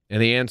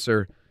 And the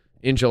answer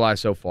in July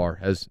so far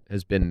has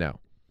been no.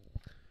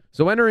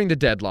 So entering the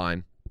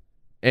deadline,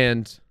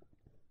 and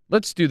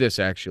let's do this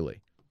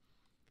actually.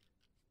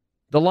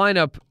 The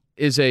lineup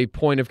is a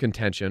point of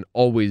contention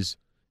always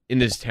in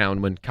this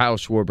town when Kyle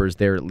Schwarber is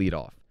there at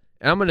leadoff.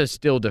 And I'm going to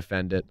still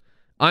defend it.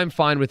 I'm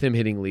fine with him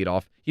hitting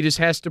leadoff. He just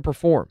has to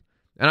perform.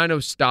 And I know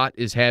Stott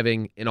is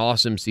having an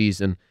awesome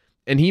season,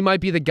 and he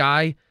might be the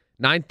guy,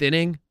 9th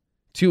inning,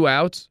 2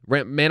 outs,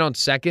 man on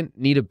second,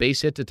 need a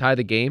base hit to tie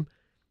the game.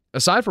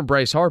 Aside from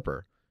Bryce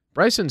Harper,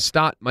 Bryson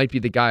Stott might be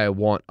the guy I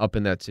want up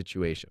in that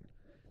situation.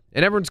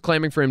 And everyone's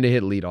claiming for him to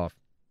hit leadoff.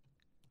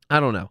 I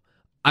don't know.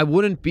 I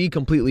wouldn't be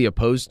completely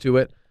opposed to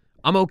it.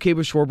 I'm okay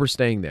with Schwarber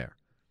staying there.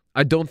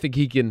 I don't think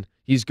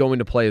he's going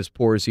to play as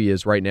poor as he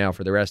is right now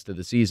for the rest of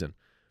the season.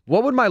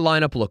 What would my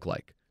lineup look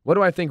like? What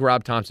do I think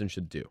Rob Thomson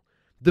should do?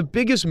 The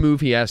biggest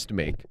move he has to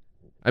make,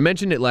 I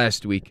mentioned it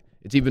last week,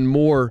 it's even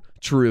more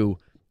true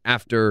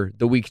after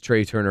the week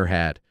Trey Turner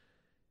had.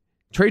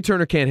 Trey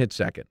Turner can't hit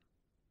second.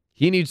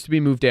 He needs to be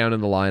moved down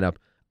in the lineup.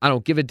 I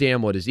don't give a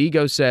damn what his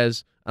ego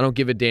says. I don't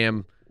give a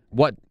damn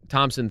what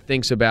Thomson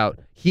thinks about.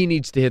 He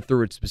needs to hit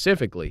through it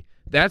specifically.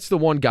 That's the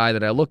one guy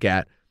that I look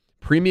at.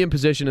 Premium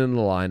position in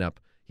the lineup.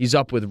 He's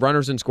up with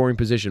runners in scoring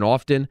position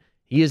often.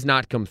 He has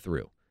not come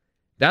through.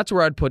 That's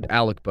where I'd put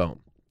Alec Bohm.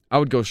 I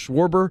would go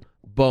Schwarber,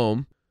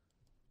 Bohm,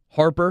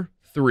 Harper,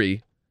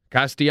 3,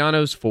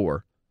 Castellanos,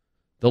 4.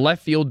 The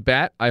left field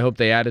bat, I hope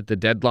they add at the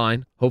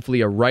deadline.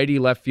 Hopefully a righty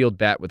left field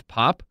bat with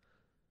pop,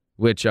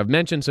 which I've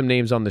mentioned some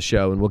names on the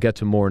show, and we'll get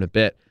to more in a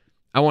bit.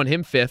 I want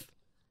him 5th.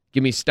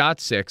 Give me Stott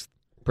 6th.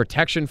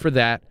 Protection for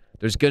that.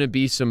 There's going to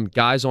be some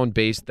guys on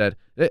base that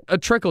a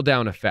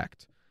trickle-down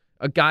effect.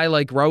 A guy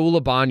like Raul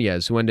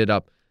Ibanez, who ended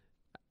up,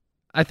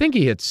 I think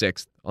he hit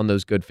 6th on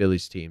those good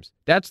Phillies teams.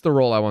 That's the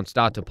role I want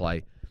Stott to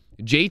play.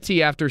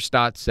 JT after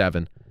Stott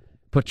 7.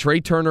 Put Trey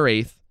Turner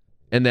 8th,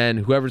 and then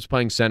whoever's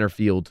playing center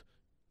field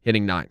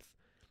hitting 9th.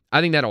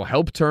 I think that'll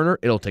help Turner.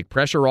 It'll take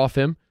pressure off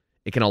him.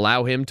 It can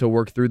allow him to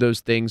work through those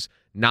things,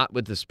 not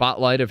with the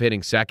spotlight of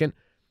hitting second.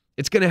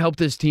 It's going to help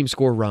this team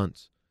score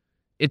runs.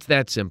 It's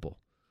that simple.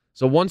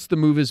 So once the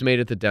move is made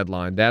at the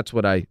deadline, that's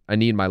what I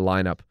need my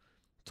lineup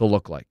to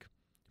look like.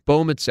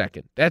 Bohm at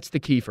second. That's the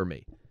key for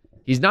me.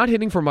 He's not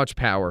hitting for much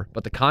power,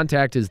 but the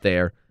contact is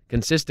there,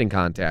 consistent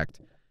contact.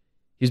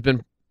 He's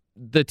been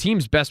the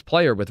team's best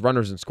player with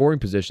runners in scoring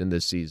position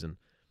this season.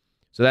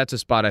 So that's a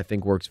spot I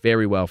think works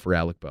very well for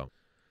Alec Bohm.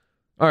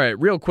 All right,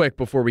 real quick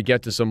before we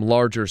get to some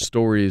larger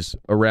stories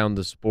around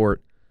the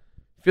sport.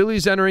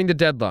 Phillies entering the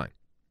deadline.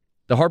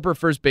 The Harper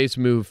first base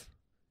move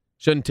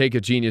shouldn't take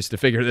a genius to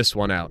figure this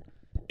one out.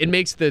 It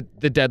makes the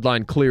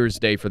deadline clear as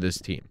day for this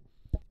team.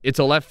 It's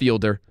a left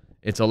fielder.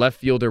 It's a left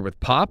fielder with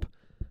pop.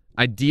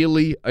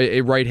 Ideally,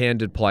 a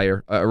right-handed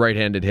player, a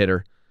right-handed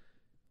hitter.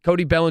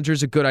 Cody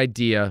Bellinger's a good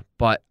idea,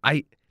 but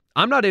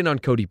I'm not in on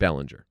Cody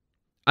Bellinger.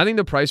 I think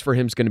the price for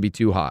him is going to be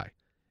too high.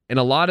 And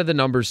a lot of the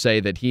numbers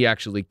say that he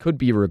actually could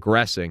be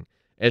regressing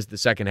as the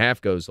second half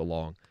goes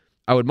along.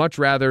 I would much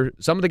rather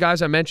some of the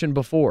guys I mentioned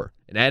before,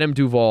 an Adam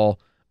Duvall,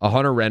 a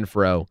Hunter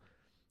Renfroe,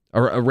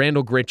 or a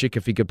Randall Grichuk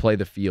if he could play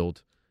the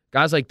field.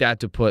 Guys like that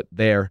to put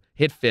there,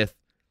 hit fifth,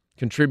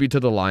 contribute to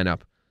the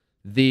lineup.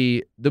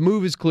 The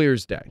move is clear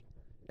as day.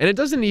 And it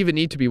doesn't even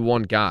need to be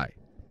one guy.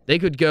 They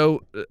could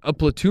go a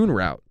platoon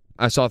route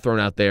I saw thrown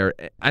out there.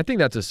 I think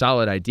that's a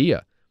solid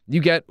idea. You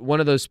get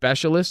one of those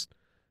specialists,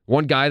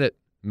 one guy that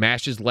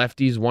mashes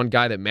lefties, one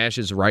guy that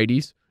mashes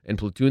righties, and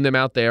platoon them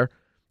out there.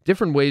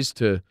 Different ways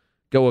to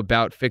go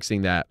about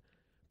fixing that.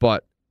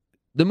 But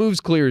the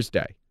move's clear as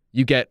day.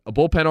 You get a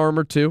bullpen arm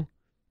or two,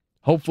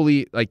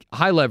 hopefully like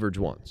high leverage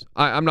ones.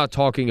 I'm not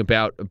talking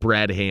about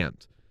Brad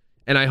Hand.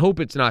 And I hope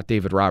it's not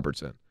David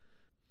Robertson.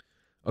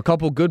 A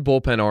couple good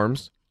bullpen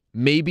arms.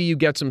 Maybe you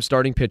get some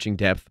starting pitching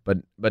depth,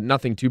 but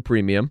nothing too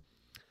premium.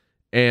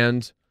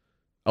 And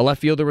a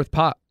left fielder with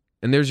pop.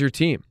 And there's your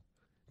team.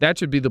 That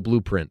should be the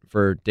blueprint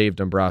for Dave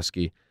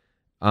Dombrowski.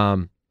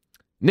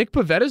 Nick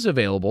Pavetta's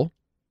available.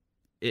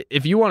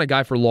 If you want a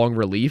guy for long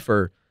relief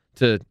or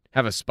to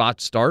have a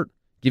spot start,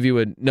 give you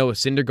a Noah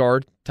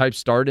Syndergaard type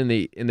start in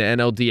the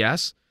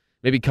NLDS,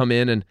 maybe come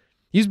in, and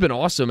he's been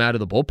awesome out of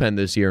the bullpen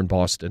this year in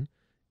Boston.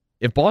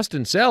 If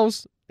Boston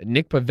sells, a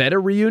Nick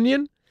Pavetta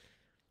reunion,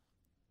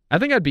 I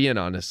think I'd be in,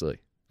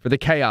 honestly, for the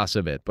chaos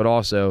of it, but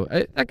also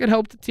that could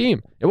help the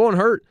team. It won't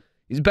hurt.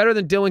 He's better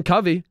than Dylan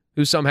Covey,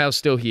 who's somehow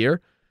still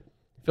here.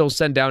 Phil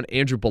send down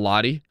Andrew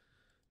Bellotti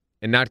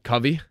and not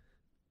Covey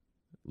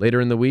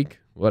later in the week.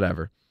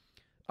 Whatever.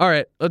 All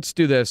right, let's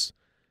do this.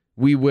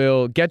 We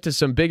will get to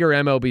some bigger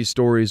MLB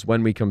stories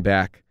when we come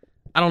back.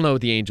 I don't know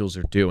what the Angels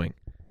are doing.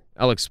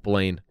 I'll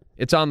explain.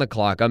 It's On the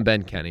Clock. I'm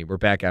Ben Kenny. We're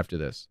back after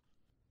this.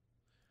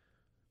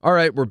 All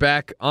right, we're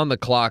back on the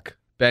clock.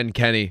 Ben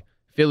Kenny,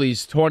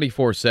 Phillies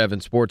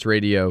 24/7 Sports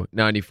Radio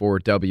 94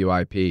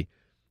 WIP.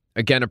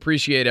 Again,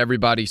 appreciate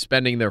everybody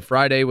spending their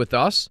Friday with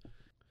us,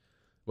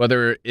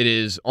 whether it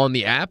is on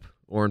the app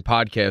or in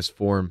podcast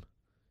form.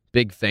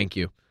 Big thank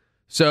you.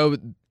 So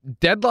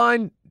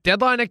deadline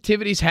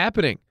activities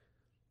happening.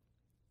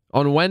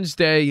 On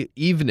Wednesday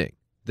evening,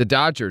 the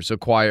Dodgers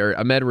acquire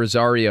Ahmed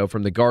Rosario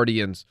from the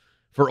Guardians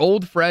for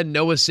old friend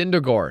Noah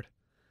Syndergaard.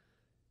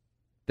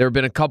 There have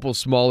been a couple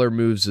smaller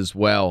moves as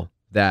well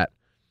that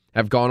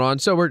have gone on.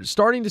 So we're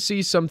starting to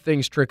see some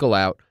things trickle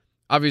out.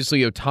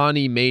 Obviously,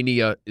 Ohtani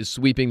mania is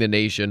sweeping the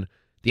nation.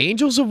 The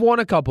Angels have won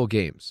a couple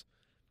games.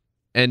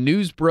 And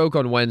news broke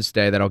on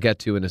Wednesday that I'll get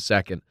to in a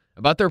second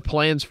about their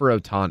plans for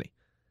Ohtani.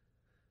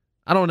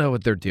 I don't know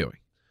what they're doing.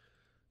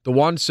 The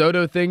Juan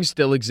Soto thing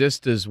still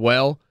exists as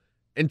well.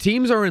 And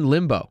teams are in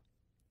limbo.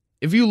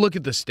 If you look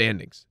at the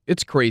standings,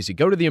 it's crazy.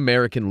 Go to the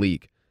American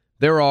League.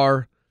 There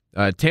are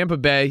Tampa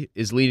Bay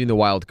is leading the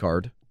wild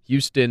card.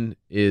 Houston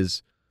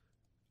is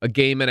a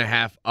game and a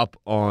half up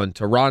on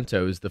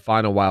Toronto as the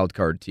final wild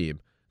card team.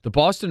 The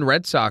Boston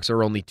Red Sox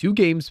are only 2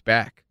 games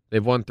back.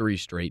 They've won 3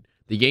 straight.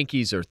 The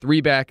Yankees are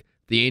 3 back.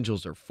 The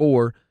Angels are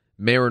 4.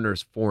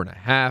 Mariners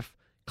 4.5.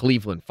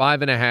 Cleveland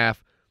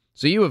 5.5.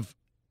 So you have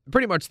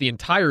pretty much the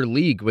entire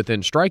league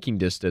within striking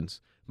distance,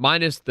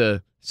 minus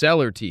the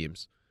seller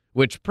teams,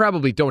 which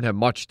probably don't have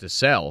much to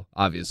sell,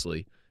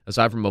 obviously,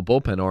 aside from a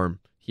bullpen arm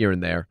here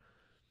and there.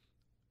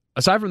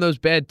 Aside from those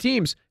bad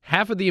teams,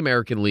 half of the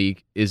American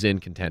League is in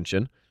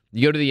contention.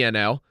 You go to the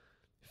NL,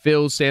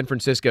 Phil's, San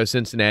Francisco,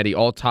 Cincinnati,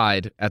 all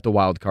tied at the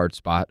wild card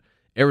spot.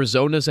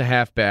 Arizona's a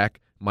halfback.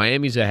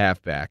 Miami's a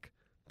halfback.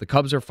 The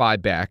Cubs are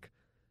 5 back.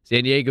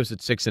 San Diego's at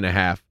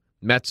 6.5.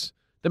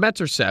 The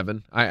Mets are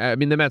 7. I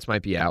mean, the Mets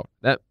might be out.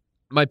 That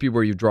might be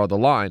where you draw the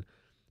line.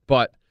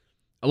 But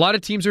a lot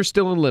of teams are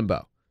still in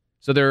limbo.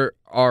 So there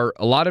are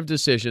a lot of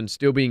decisions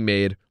still being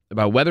made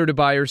about whether to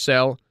buy or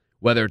sell,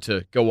 whether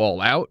to go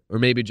all out, or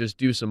maybe just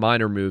do some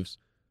minor moves.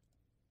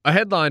 A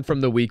headline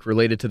from the week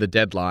related to the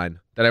deadline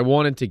that I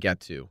wanted to get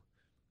to.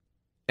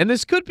 And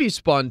this could be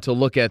spun to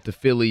look at the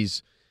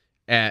Phillies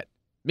at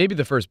maybe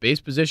the first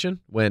base position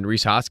when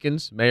Rhys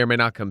Hoskins may or may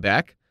not come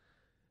back.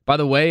 By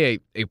the way,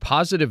 a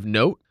positive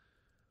note,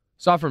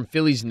 saw from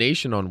Phillies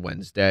Nation on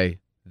Wednesday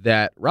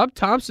that Rob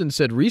Thomson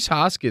said Rhys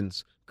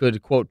Hoskins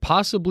could, quote,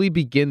 possibly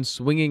begin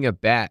swinging a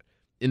bat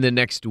in the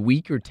next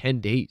week or 10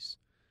 days.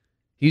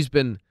 He's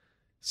been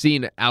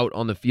seen out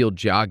on the field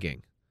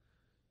jogging.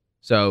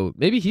 So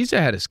maybe he's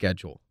ahead of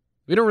schedule.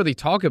 We don't really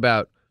talk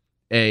about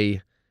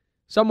a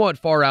somewhat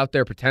far out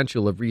there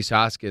potential of Rhys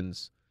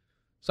Hoskins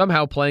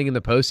somehow playing in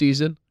the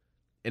postseason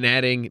and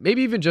adding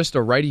maybe even just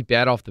a righty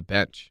bat off the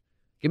bench.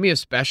 Give me a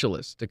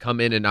specialist to come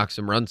in and knock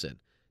some runs in.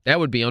 That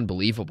would be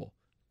unbelievable.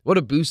 What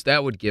a boost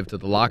that would give to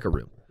the locker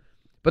room.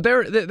 But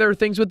there are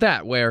things with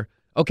that where,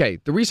 okay,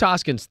 the Rhys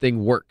Hoskins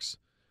thing works.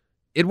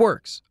 It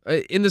works.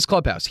 In this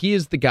clubhouse, he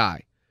is the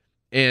guy.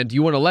 And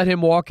you want to let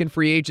him walk in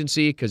free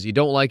agency because you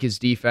don't like his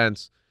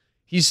defense.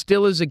 He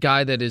still is a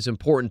guy that is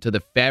important to the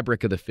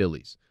fabric of the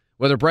Phillies,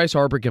 whether Bryce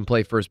Harper can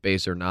play first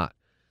base or not.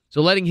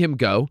 So letting him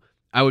go,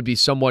 I would be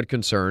somewhat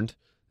concerned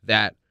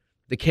that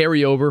the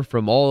carryover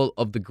from all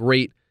of the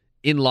great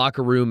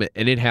in-locker room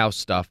and in-house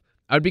stuff,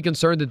 I would be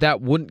concerned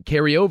that wouldn't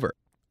carry over.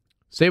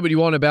 Say what you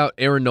want about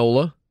Aaron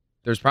Nola.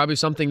 There's probably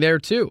something there,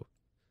 too.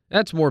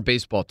 That's more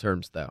baseball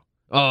terms, though.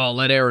 Oh,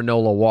 let Aaron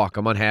Nola walk.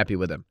 I'm unhappy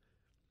with him.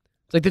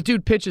 It's like the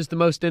dude pitches the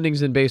most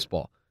innings in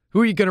baseball.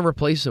 Who are you going to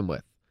replace him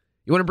with?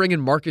 You want to bring in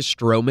Marcus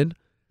Stroman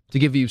to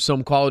give you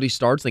some quality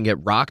starts and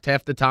get rocked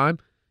half the time?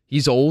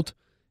 He's old.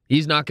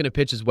 He's not going to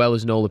pitch as well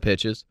as Nola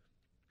pitches.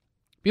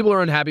 People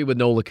are unhappy with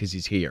Nola because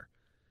he's here.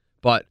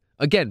 But,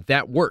 again,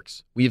 that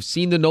works. We have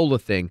seen the Nola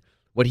thing.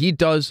 What he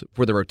does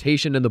for the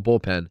rotation and the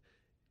bullpen,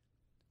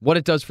 what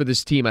it does for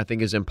this team, I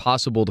think, is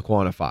impossible to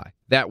quantify.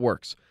 That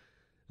works.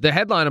 The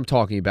headline I'm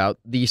talking about,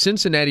 the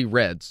Cincinnati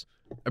Reds,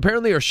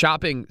 apparently are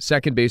shopping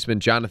second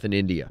baseman Jonathan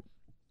India.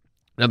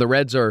 Now, the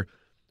Reds are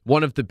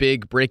one of the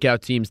big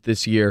breakout teams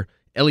this year.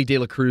 Ellie De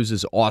La Cruz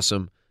is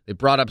awesome. They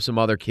brought up some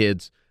other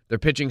kids. Their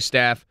pitching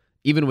staff,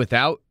 even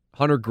without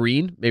Hunter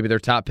Green, maybe their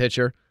top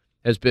pitcher,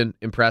 has been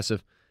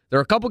impressive.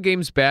 They're a couple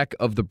games back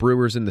of the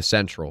Brewers in the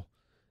Central.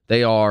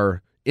 They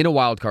are in a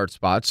wild card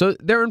spot, so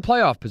they're in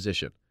playoff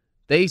position.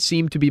 They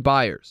seem to be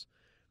buyers.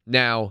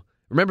 Now,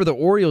 remember the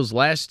Orioles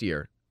last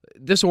year.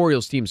 This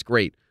Orioles team's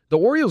great. The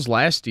Orioles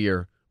last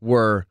year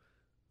were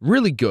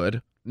really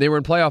good. They were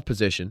in playoff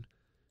position,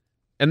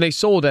 and they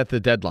sold at the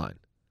deadline.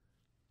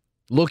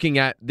 Looking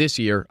at this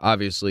year,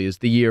 obviously, is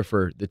the year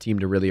for the team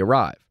to really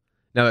arrive.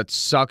 Now, that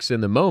sucks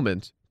in the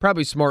moment,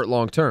 probably smart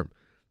long term.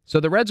 So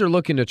the Reds are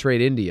looking to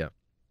trade India.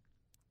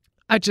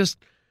 I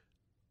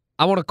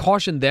want to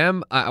caution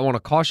them. I want to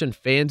caution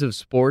fans of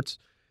sports.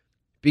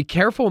 Be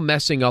careful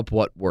messing up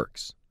what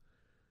works.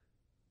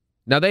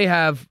 Now, they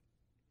have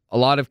a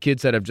lot of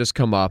kids that have just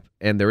come up,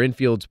 and their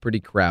infield's pretty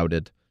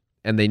crowded,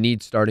 and they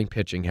need starting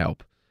pitching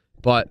help.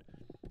 But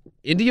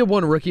India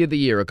won Rookie of the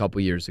Year a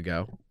couple years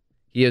ago.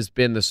 He has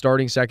been the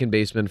starting second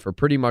baseman for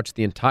pretty much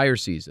the entire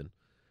season.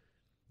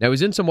 Now,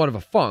 he's in somewhat of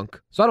a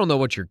funk, so I don't know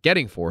what you're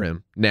getting for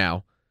him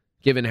now,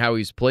 given how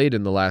he's played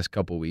in the last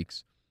couple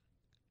weeks.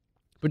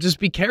 But just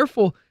be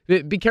careful.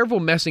 Be careful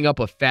messing up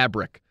a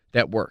fabric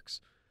that works.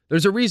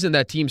 There's a reason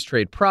that teams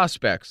trade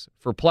prospects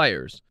for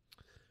players.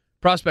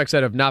 Prospects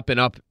that have not been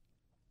up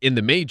in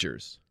the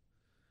majors,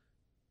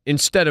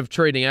 instead of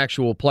trading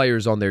actual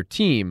players on their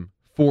team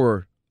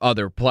for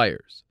other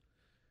players.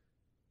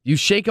 You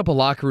shake up a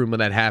locker room when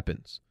that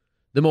happens.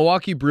 The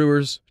Milwaukee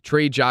Brewers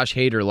trade Josh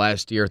Hader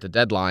last year at the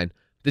deadline.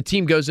 The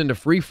team goes into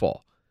free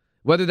fall.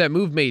 Whether that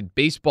move made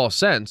baseball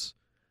sense,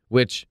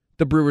 which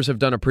the Brewers have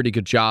done a pretty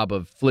good job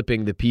of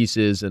flipping the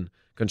pieces and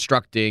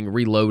constructing,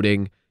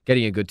 reloading,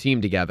 getting a good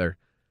team together.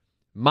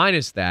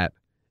 Minus that,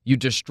 you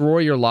destroy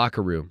your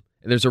locker room,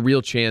 and there's a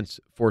real chance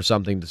for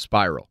something to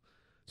spiral.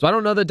 So I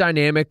don't know the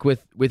dynamic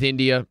with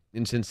India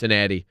in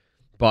Cincinnati,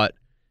 but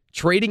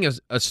trading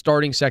a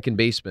starting second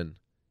baseman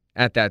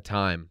at that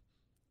time,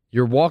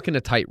 you're walking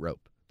a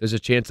tightrope. There's a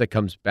chance that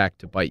comes back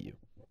to bite you.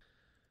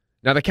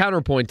 Now, the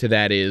counterpoint to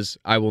that is,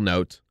 I will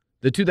note,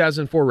 the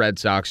 2004 Red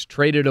Sox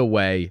traded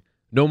away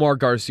Nomar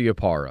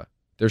Garciaparra,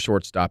 their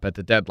shortstop, at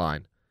the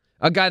deadline.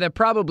 A guy that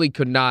probably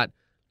could not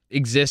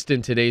exist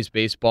in today's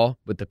baseball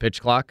with the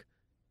pitch clock,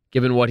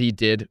 given what he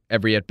did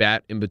every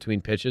at-bat in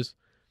between pitches.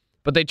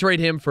 But they trade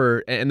him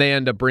and they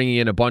end up bringing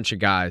in a bunch of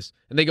guys,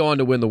 and they go on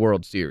to win the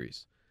World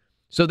Series.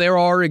 So there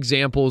are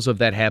examples of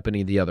that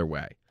happening the other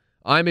way.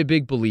 I'm a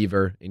big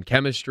believer in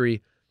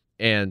chemistry,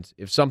 and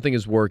if something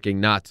is working,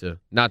 not to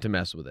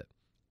mess with it.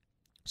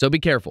 So be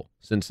careful,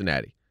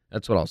 Cincinnati.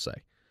 That's what I'll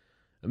say.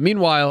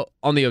 Meanwhile,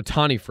 on the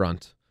Ohtani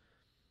front,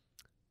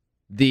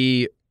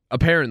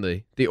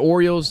 apparently the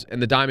Orioles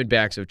and the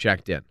Diamondbacks have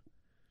checked in.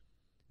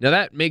 Now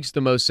that makes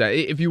the most sense.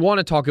 If you want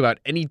to talk about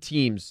any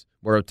teams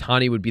where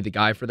Ohtani would be the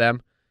guy for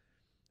them,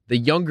 the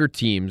younger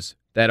teams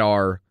that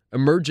are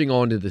emerging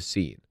onto the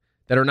scene,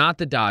 that are not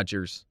the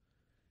Dodgers.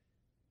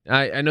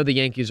 I know the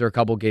Yankees are a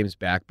couple games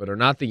back, but are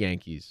not the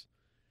Yankees.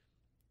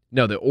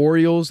 No, the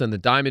Orioles and the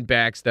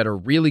Diamondbacks that are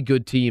really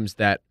good teams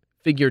that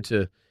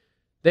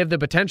they have the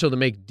potential to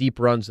make deep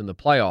runs in the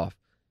playoff,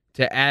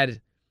 to add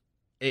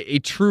a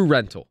true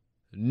rental.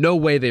 No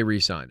way they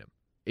re-sign him.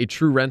 A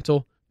true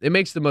rental. It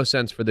makes the most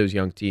sense for those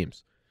young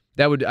teams.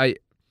 Shohei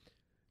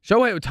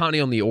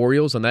Ohtani on the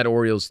Orioles, on that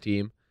Orioles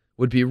team,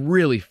 would be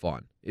really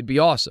fun. It'd be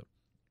awesome.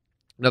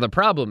 Now, the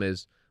problem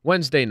is,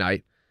 Wednesday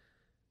night,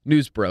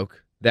 news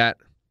broke that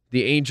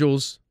the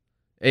Angels,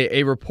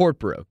 a report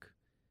broke,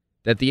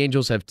 that the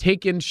Angels have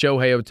taken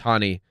Shohei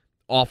Ohtani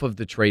off of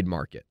the trade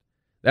market.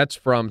 That's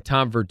from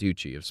Tom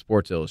Verducci of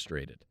Sports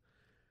Illustrated.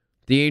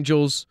 The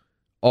Angels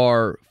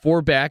are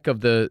 4 back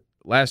of the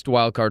last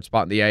wildcard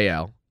spot in the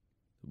AL,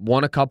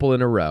 won a couple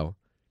in a row,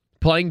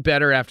 playing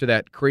better after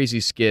that crazy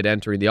skid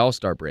entering the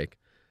All-Star break.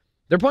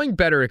 They're playing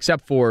better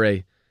except for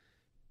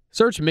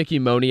search Mickey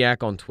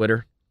Moniak on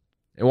Twitter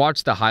and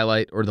watch the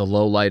highlight or the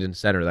low light in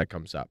center that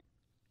comes up.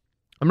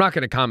 I'm not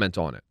going to comment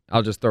on it.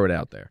 I'll just throw it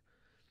out there.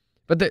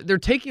 But they're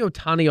taking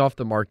Ohtani off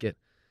the market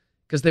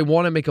because they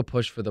want to make a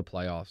push for the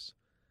playoffs.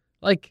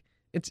 Like,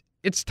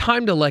 it's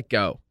time to let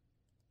go.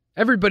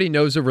 Everybody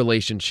knows a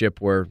relationship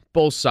where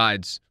both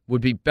sides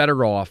would be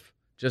better off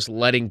just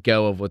letting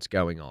go of what's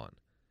going on.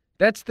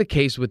 That's the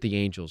case with the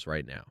Angels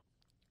right now.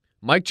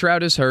 Mike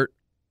Trout is hurt.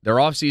 their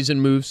offseason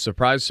moves,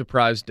 surprise,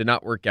 surprise, did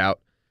not work out.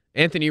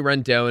 Anthony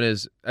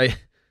Rendon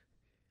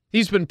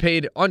he's been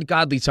paid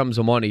ungodly sums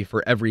of money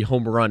for every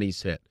home run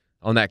he's hit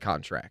on that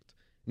contract.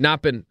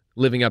 Not been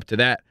living up to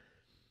that.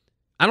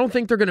 I don't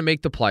think they're going to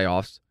make the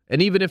playoffs,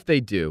 and even if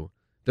they do,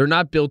 they're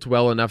not built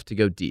well enough to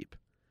go deep.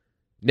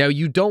 Now,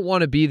 you don't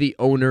want to be the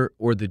owner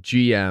or the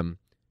GM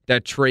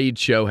that trades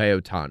Shohei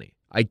Ohtani.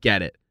 I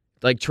get it.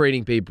 Like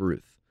trading Babe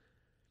Ruth.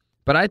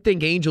 But I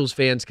think Angels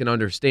fans can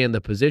understand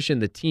the position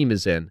the team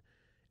is in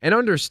and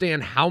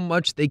understand how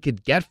much they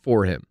could get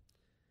for him.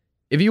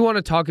 If you want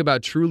to talk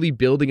about truly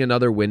building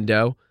another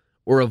window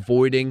or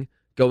avoiding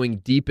going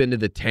deep into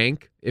the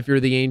tank if you're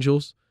the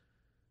Angels,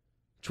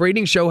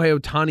 trading Shohei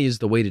Ohtani is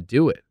the way to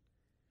do it.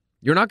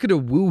 You're not going to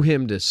woo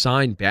him to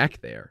sign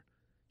back there.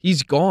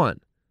 He's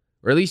gone,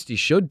 or at least he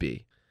should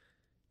be.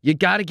 You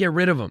got to get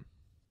rid of him.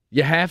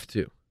 You have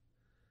to.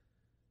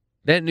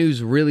 That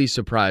news really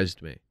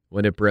surprised me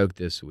when it broke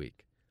this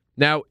week.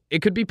 Now,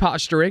 it could be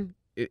posturing.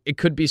 It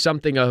could be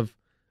something of,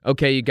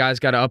 okay, you guys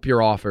got to up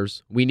your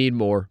offers. We need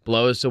more.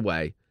 Blow us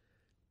away.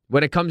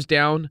 When it comes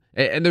down,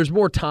 and there's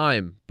more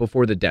time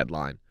before the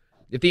deadline.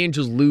 If the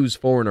Angels lose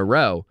 4 in a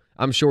row,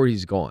 I'm sure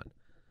he's gone.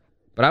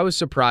 But I was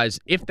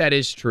surprised, if that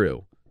is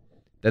true,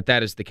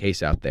 that is the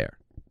case out there.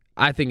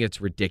 I think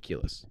it's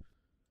ridiculous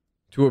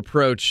to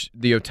approach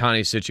the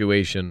Ohtani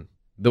situation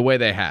the way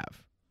they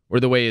have, or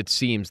the way it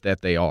seems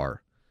that they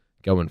are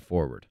going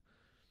forward.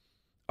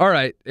 All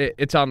right,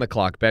 it's on the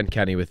clock. Ben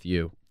Kenny with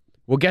you.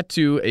 We'll get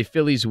to a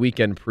Phillies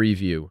weekend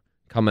preview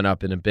coming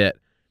up in a bit.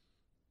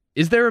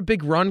 Is there a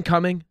big run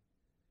coming?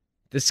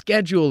 The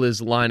schedule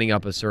is lining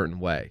up a certain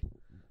way.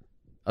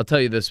 I'll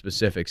tell you the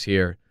specifics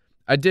here.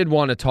 I did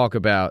want to talk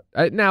about...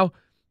 Now,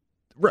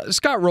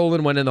 Scott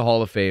Rowland went in the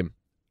Hall of Fame.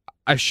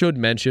 I should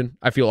mention,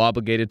 I feel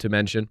obligated to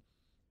mention,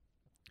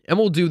 and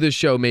we'll do this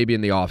show maybe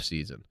in the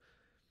offseason.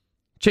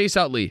 Chase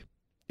Utley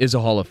is a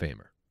Hall of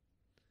Famer.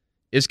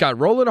 Is Scott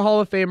Rowland a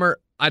Hall of Famer?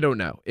 I don't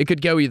know. It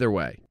could go either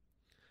way.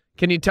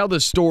 Can you tell the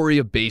story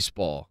of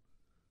baseball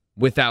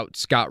without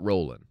Scott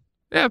Rowland?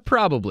 Yeah,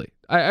 probably.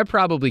 I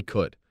probably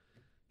could.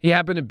 He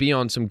happened to be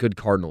on some good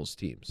Cardinals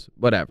teams.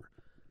 Whatever.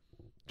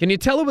 Can you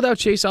tell it without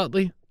Chase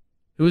Utley,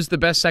 who was the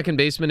best second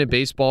baseman in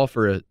baseball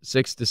for a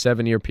 6 to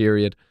 7 year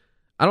period?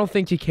 I don't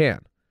think you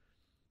can.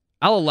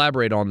 I'll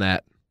elaborate on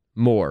that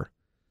more.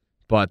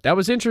 But that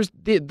was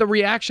interesting. The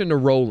reaction to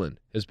Rowland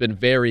has been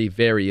very,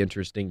 very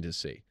interesting to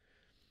see.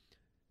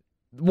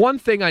 One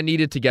thing I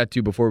needed to get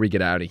to before we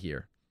get out of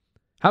here.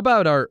 How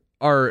about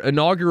our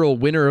inaugural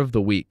winner of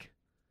the week?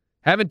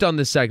 Haven't done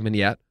this segment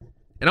yet,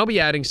 and I'll be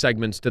adding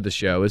segments to the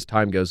show as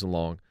time goes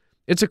along.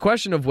 It's a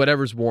question of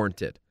whatever's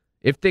warranted.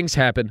 If things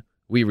happen,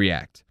 we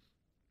react.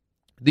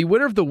 The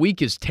winner of the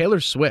week is Taylor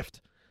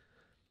Swift.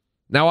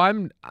 Now,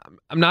 I'm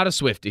not a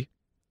Swiftie.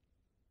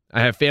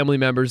 I have family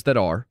members that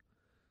are.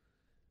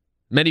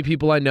 Many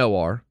people I know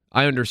are.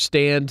 I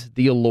understand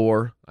the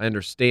allure. I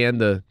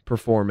understand the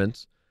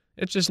performance.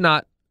 It's just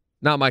not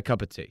my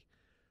cup of tea.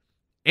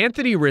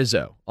 Anthony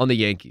Rizzo on the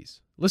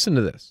Yankees. Listen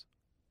to this.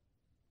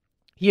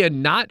 He had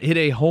not hit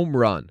a home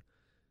run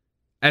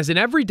as an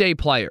everyday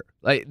player.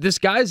 Like, this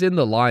guy's in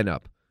the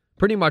lineup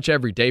pretty much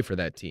every day for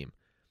that team.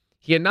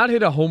 He had not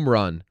hit a home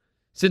run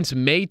since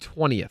May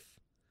 20th.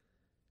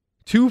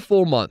 2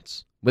 full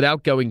months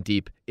without going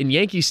deep in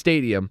Yankee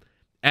Stadium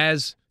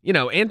as,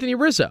 Anthony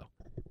Rizzo.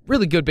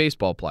 Really good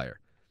baseball player.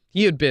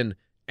 He had been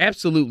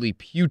absolutely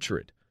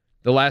putrid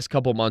the last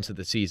couple months of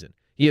the season.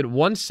 He hit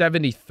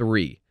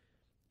 173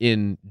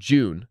 in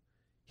June.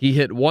 He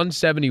hit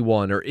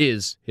 171, or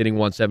is hitting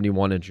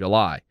 171 in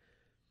July.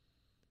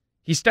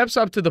 He steps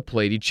up to the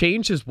plate. He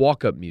changed his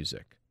walk-up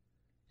music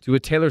to a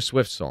Taylor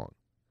Swift song.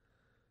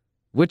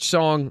 Which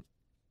song?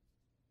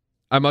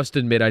 I must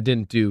admit, I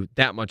didn't do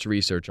that much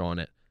research on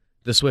it.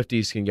 The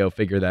Swifties can go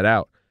figure that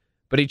out.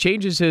 But he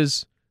changes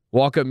his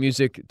walk-up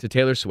music to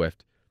Taylor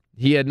Swift.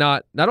 He had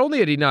not only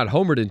had he not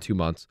homered in 2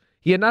 months,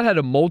 he had not had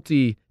a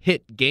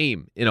multi-hit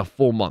game in a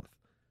full month.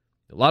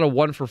 A lot of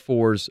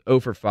 1-for-4s,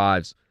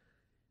 0-for-5s.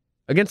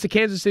 Against the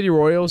Kansas City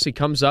Royals, he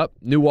comes up,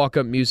 new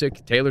walk-up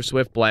music, Taylor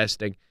Swift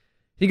blasting.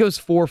 He goes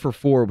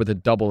 4-for-4 with a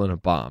double and a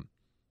bomb.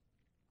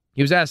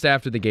 He was asked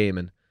after the game,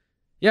 and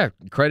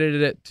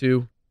credited it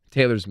to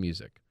Taylor's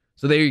music.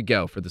 So there you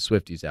go for the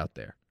Swifties out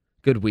there.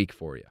 Good week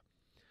for you.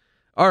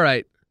 All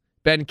right,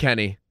 Ben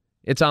Kenny,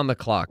 it's on the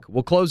clock.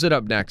 We'll close it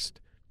up next.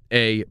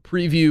 A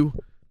preview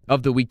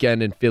of the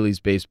weekend in Phillies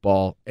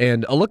baseball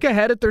and a look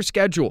ahead at their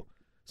schedule.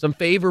 Some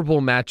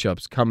favorable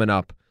matchups coming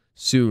up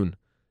soon.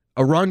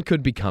 A run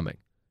could be coming.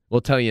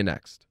 We'll tell you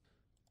next.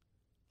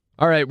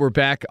 All right, we're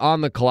back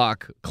on the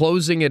clock,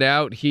 closing it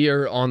out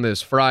here on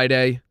this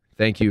Friday.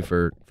 Thank you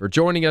for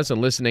joining us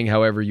and listening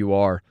however you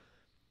are.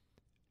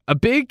 A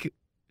big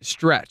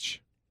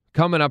stretch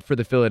coming up for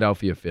the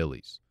Philadelphia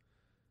Phillies.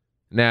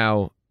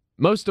 Now,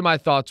 most of my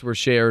thoughts were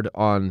shared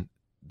on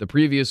the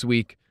previous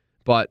week,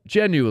 but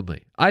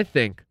genuinely, I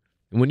think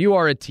when you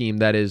are a team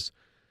that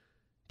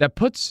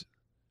puts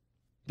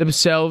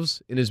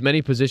themselves in as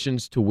many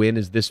positions to win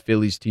as this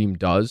Phillies team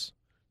does,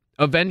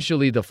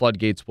 eventually the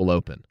floodgates will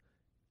open.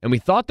 And we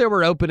thought they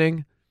were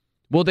opening.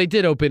 Well, they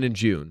did open in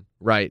June,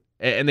 right?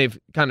 And they've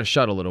kind of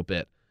shut a little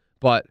bit.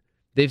 But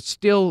they've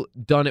still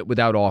done it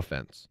without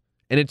offense.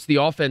 And it's the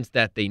offense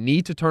that they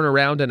need to turn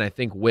around, and I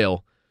think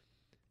will.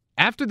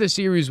 After the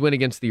series win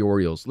against the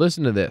Orioles,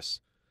 listen to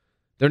this.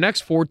 Their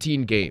next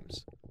 14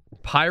 games,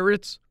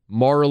 Pirates,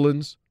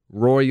 Marlins,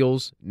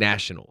 Royals,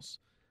 Nationals.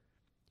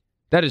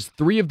 That is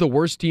 3 of the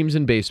worst teams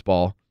in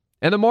baseball,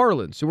 and the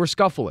Marlins, who are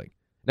scuffling.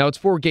 Now, it's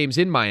 4 games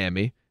in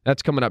Miami.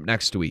 That's coming up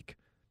next week.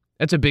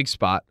 That's a big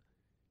spot.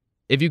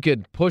 If you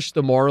could push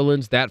the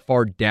Marlins that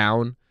far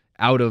down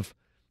out of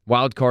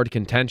wild card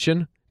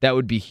contention, that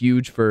would be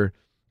huge for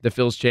the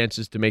Phils'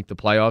 chances to make the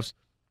playoffs.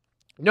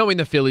 Knowing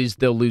the Phillies,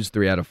 they'll lose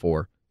 3 out of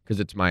 4 because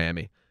it's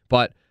Miami.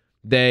 But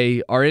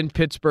they are in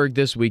Pittsburgh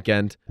this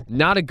weekend.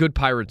 Not a good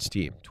Pirates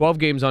team. 12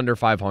 games under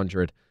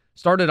 500.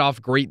 Started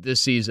off great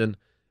this season,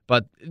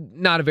 but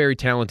not a very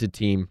talented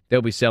team.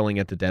 They'll be selling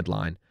at the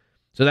deadline.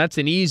 So that's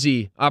an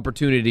easy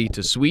opportunity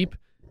to sweep,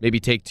 maybe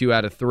take 2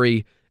 out of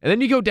 3. And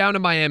then you go down to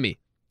Miami.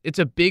 It's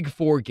a big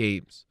 4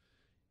 games.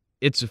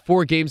 It's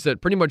 4 games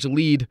that pretty much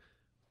lead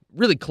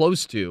really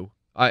close to,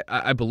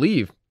 I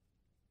believe,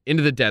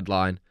 into the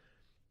deadline.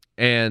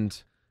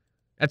 And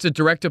that's a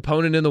direct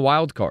opponent in the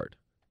wild card.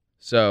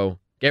 So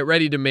get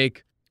ready to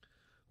make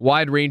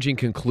wide-ranging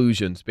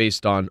conclusions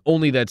based on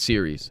only that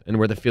series and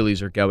where the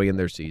Phillies are going in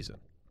their season.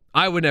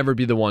 I would never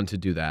be the one to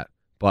do that,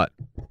 but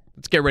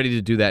let's get ready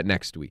to do that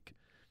next week.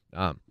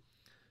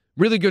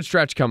 Really good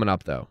stretch coming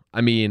up, though.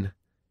 I mean,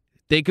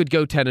 they could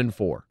go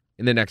 10-4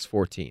 in the next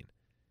 14,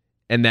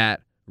 and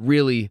that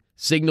really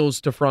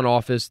signals to front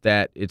office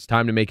that it's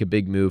time to make a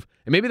big move.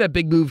 And maybe that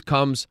big move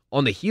comes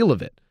on the heel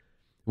of it,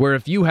 where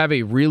if you have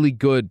a really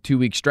good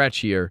 2-week stretch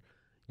here,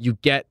 you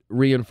get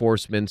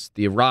reinforcements,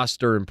 the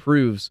roster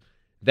improves,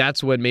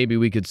 that's when maybe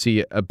we could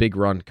see a big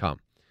run come.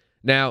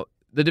 Now,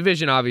 the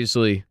division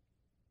obviously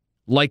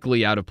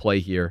likely out of play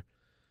here.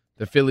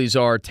 The Phillies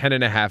are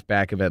 10.5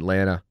 back of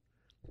Atlanta.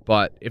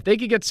 But if they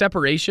could get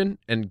separation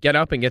and get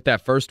up and get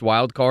that first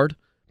wild card,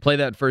 play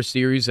that first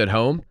series at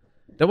home,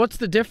 then what's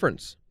the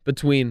difference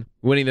between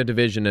winning the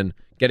division and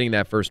getting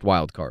that first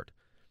wild card?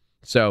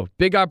 So,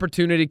 big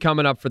opportunity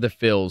coming up for the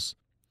Phils.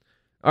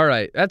 All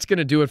right, that's going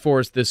to do it for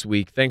us this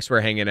week. Thanks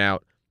for hanging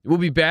out. We'll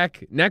be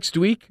back next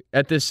week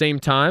at this same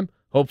time,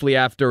 hopefully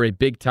after a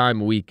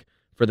big-time week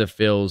for the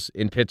Phils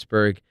in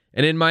Pittsburgh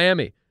and in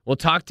Miami. We'll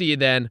talk to you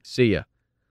then. See ya.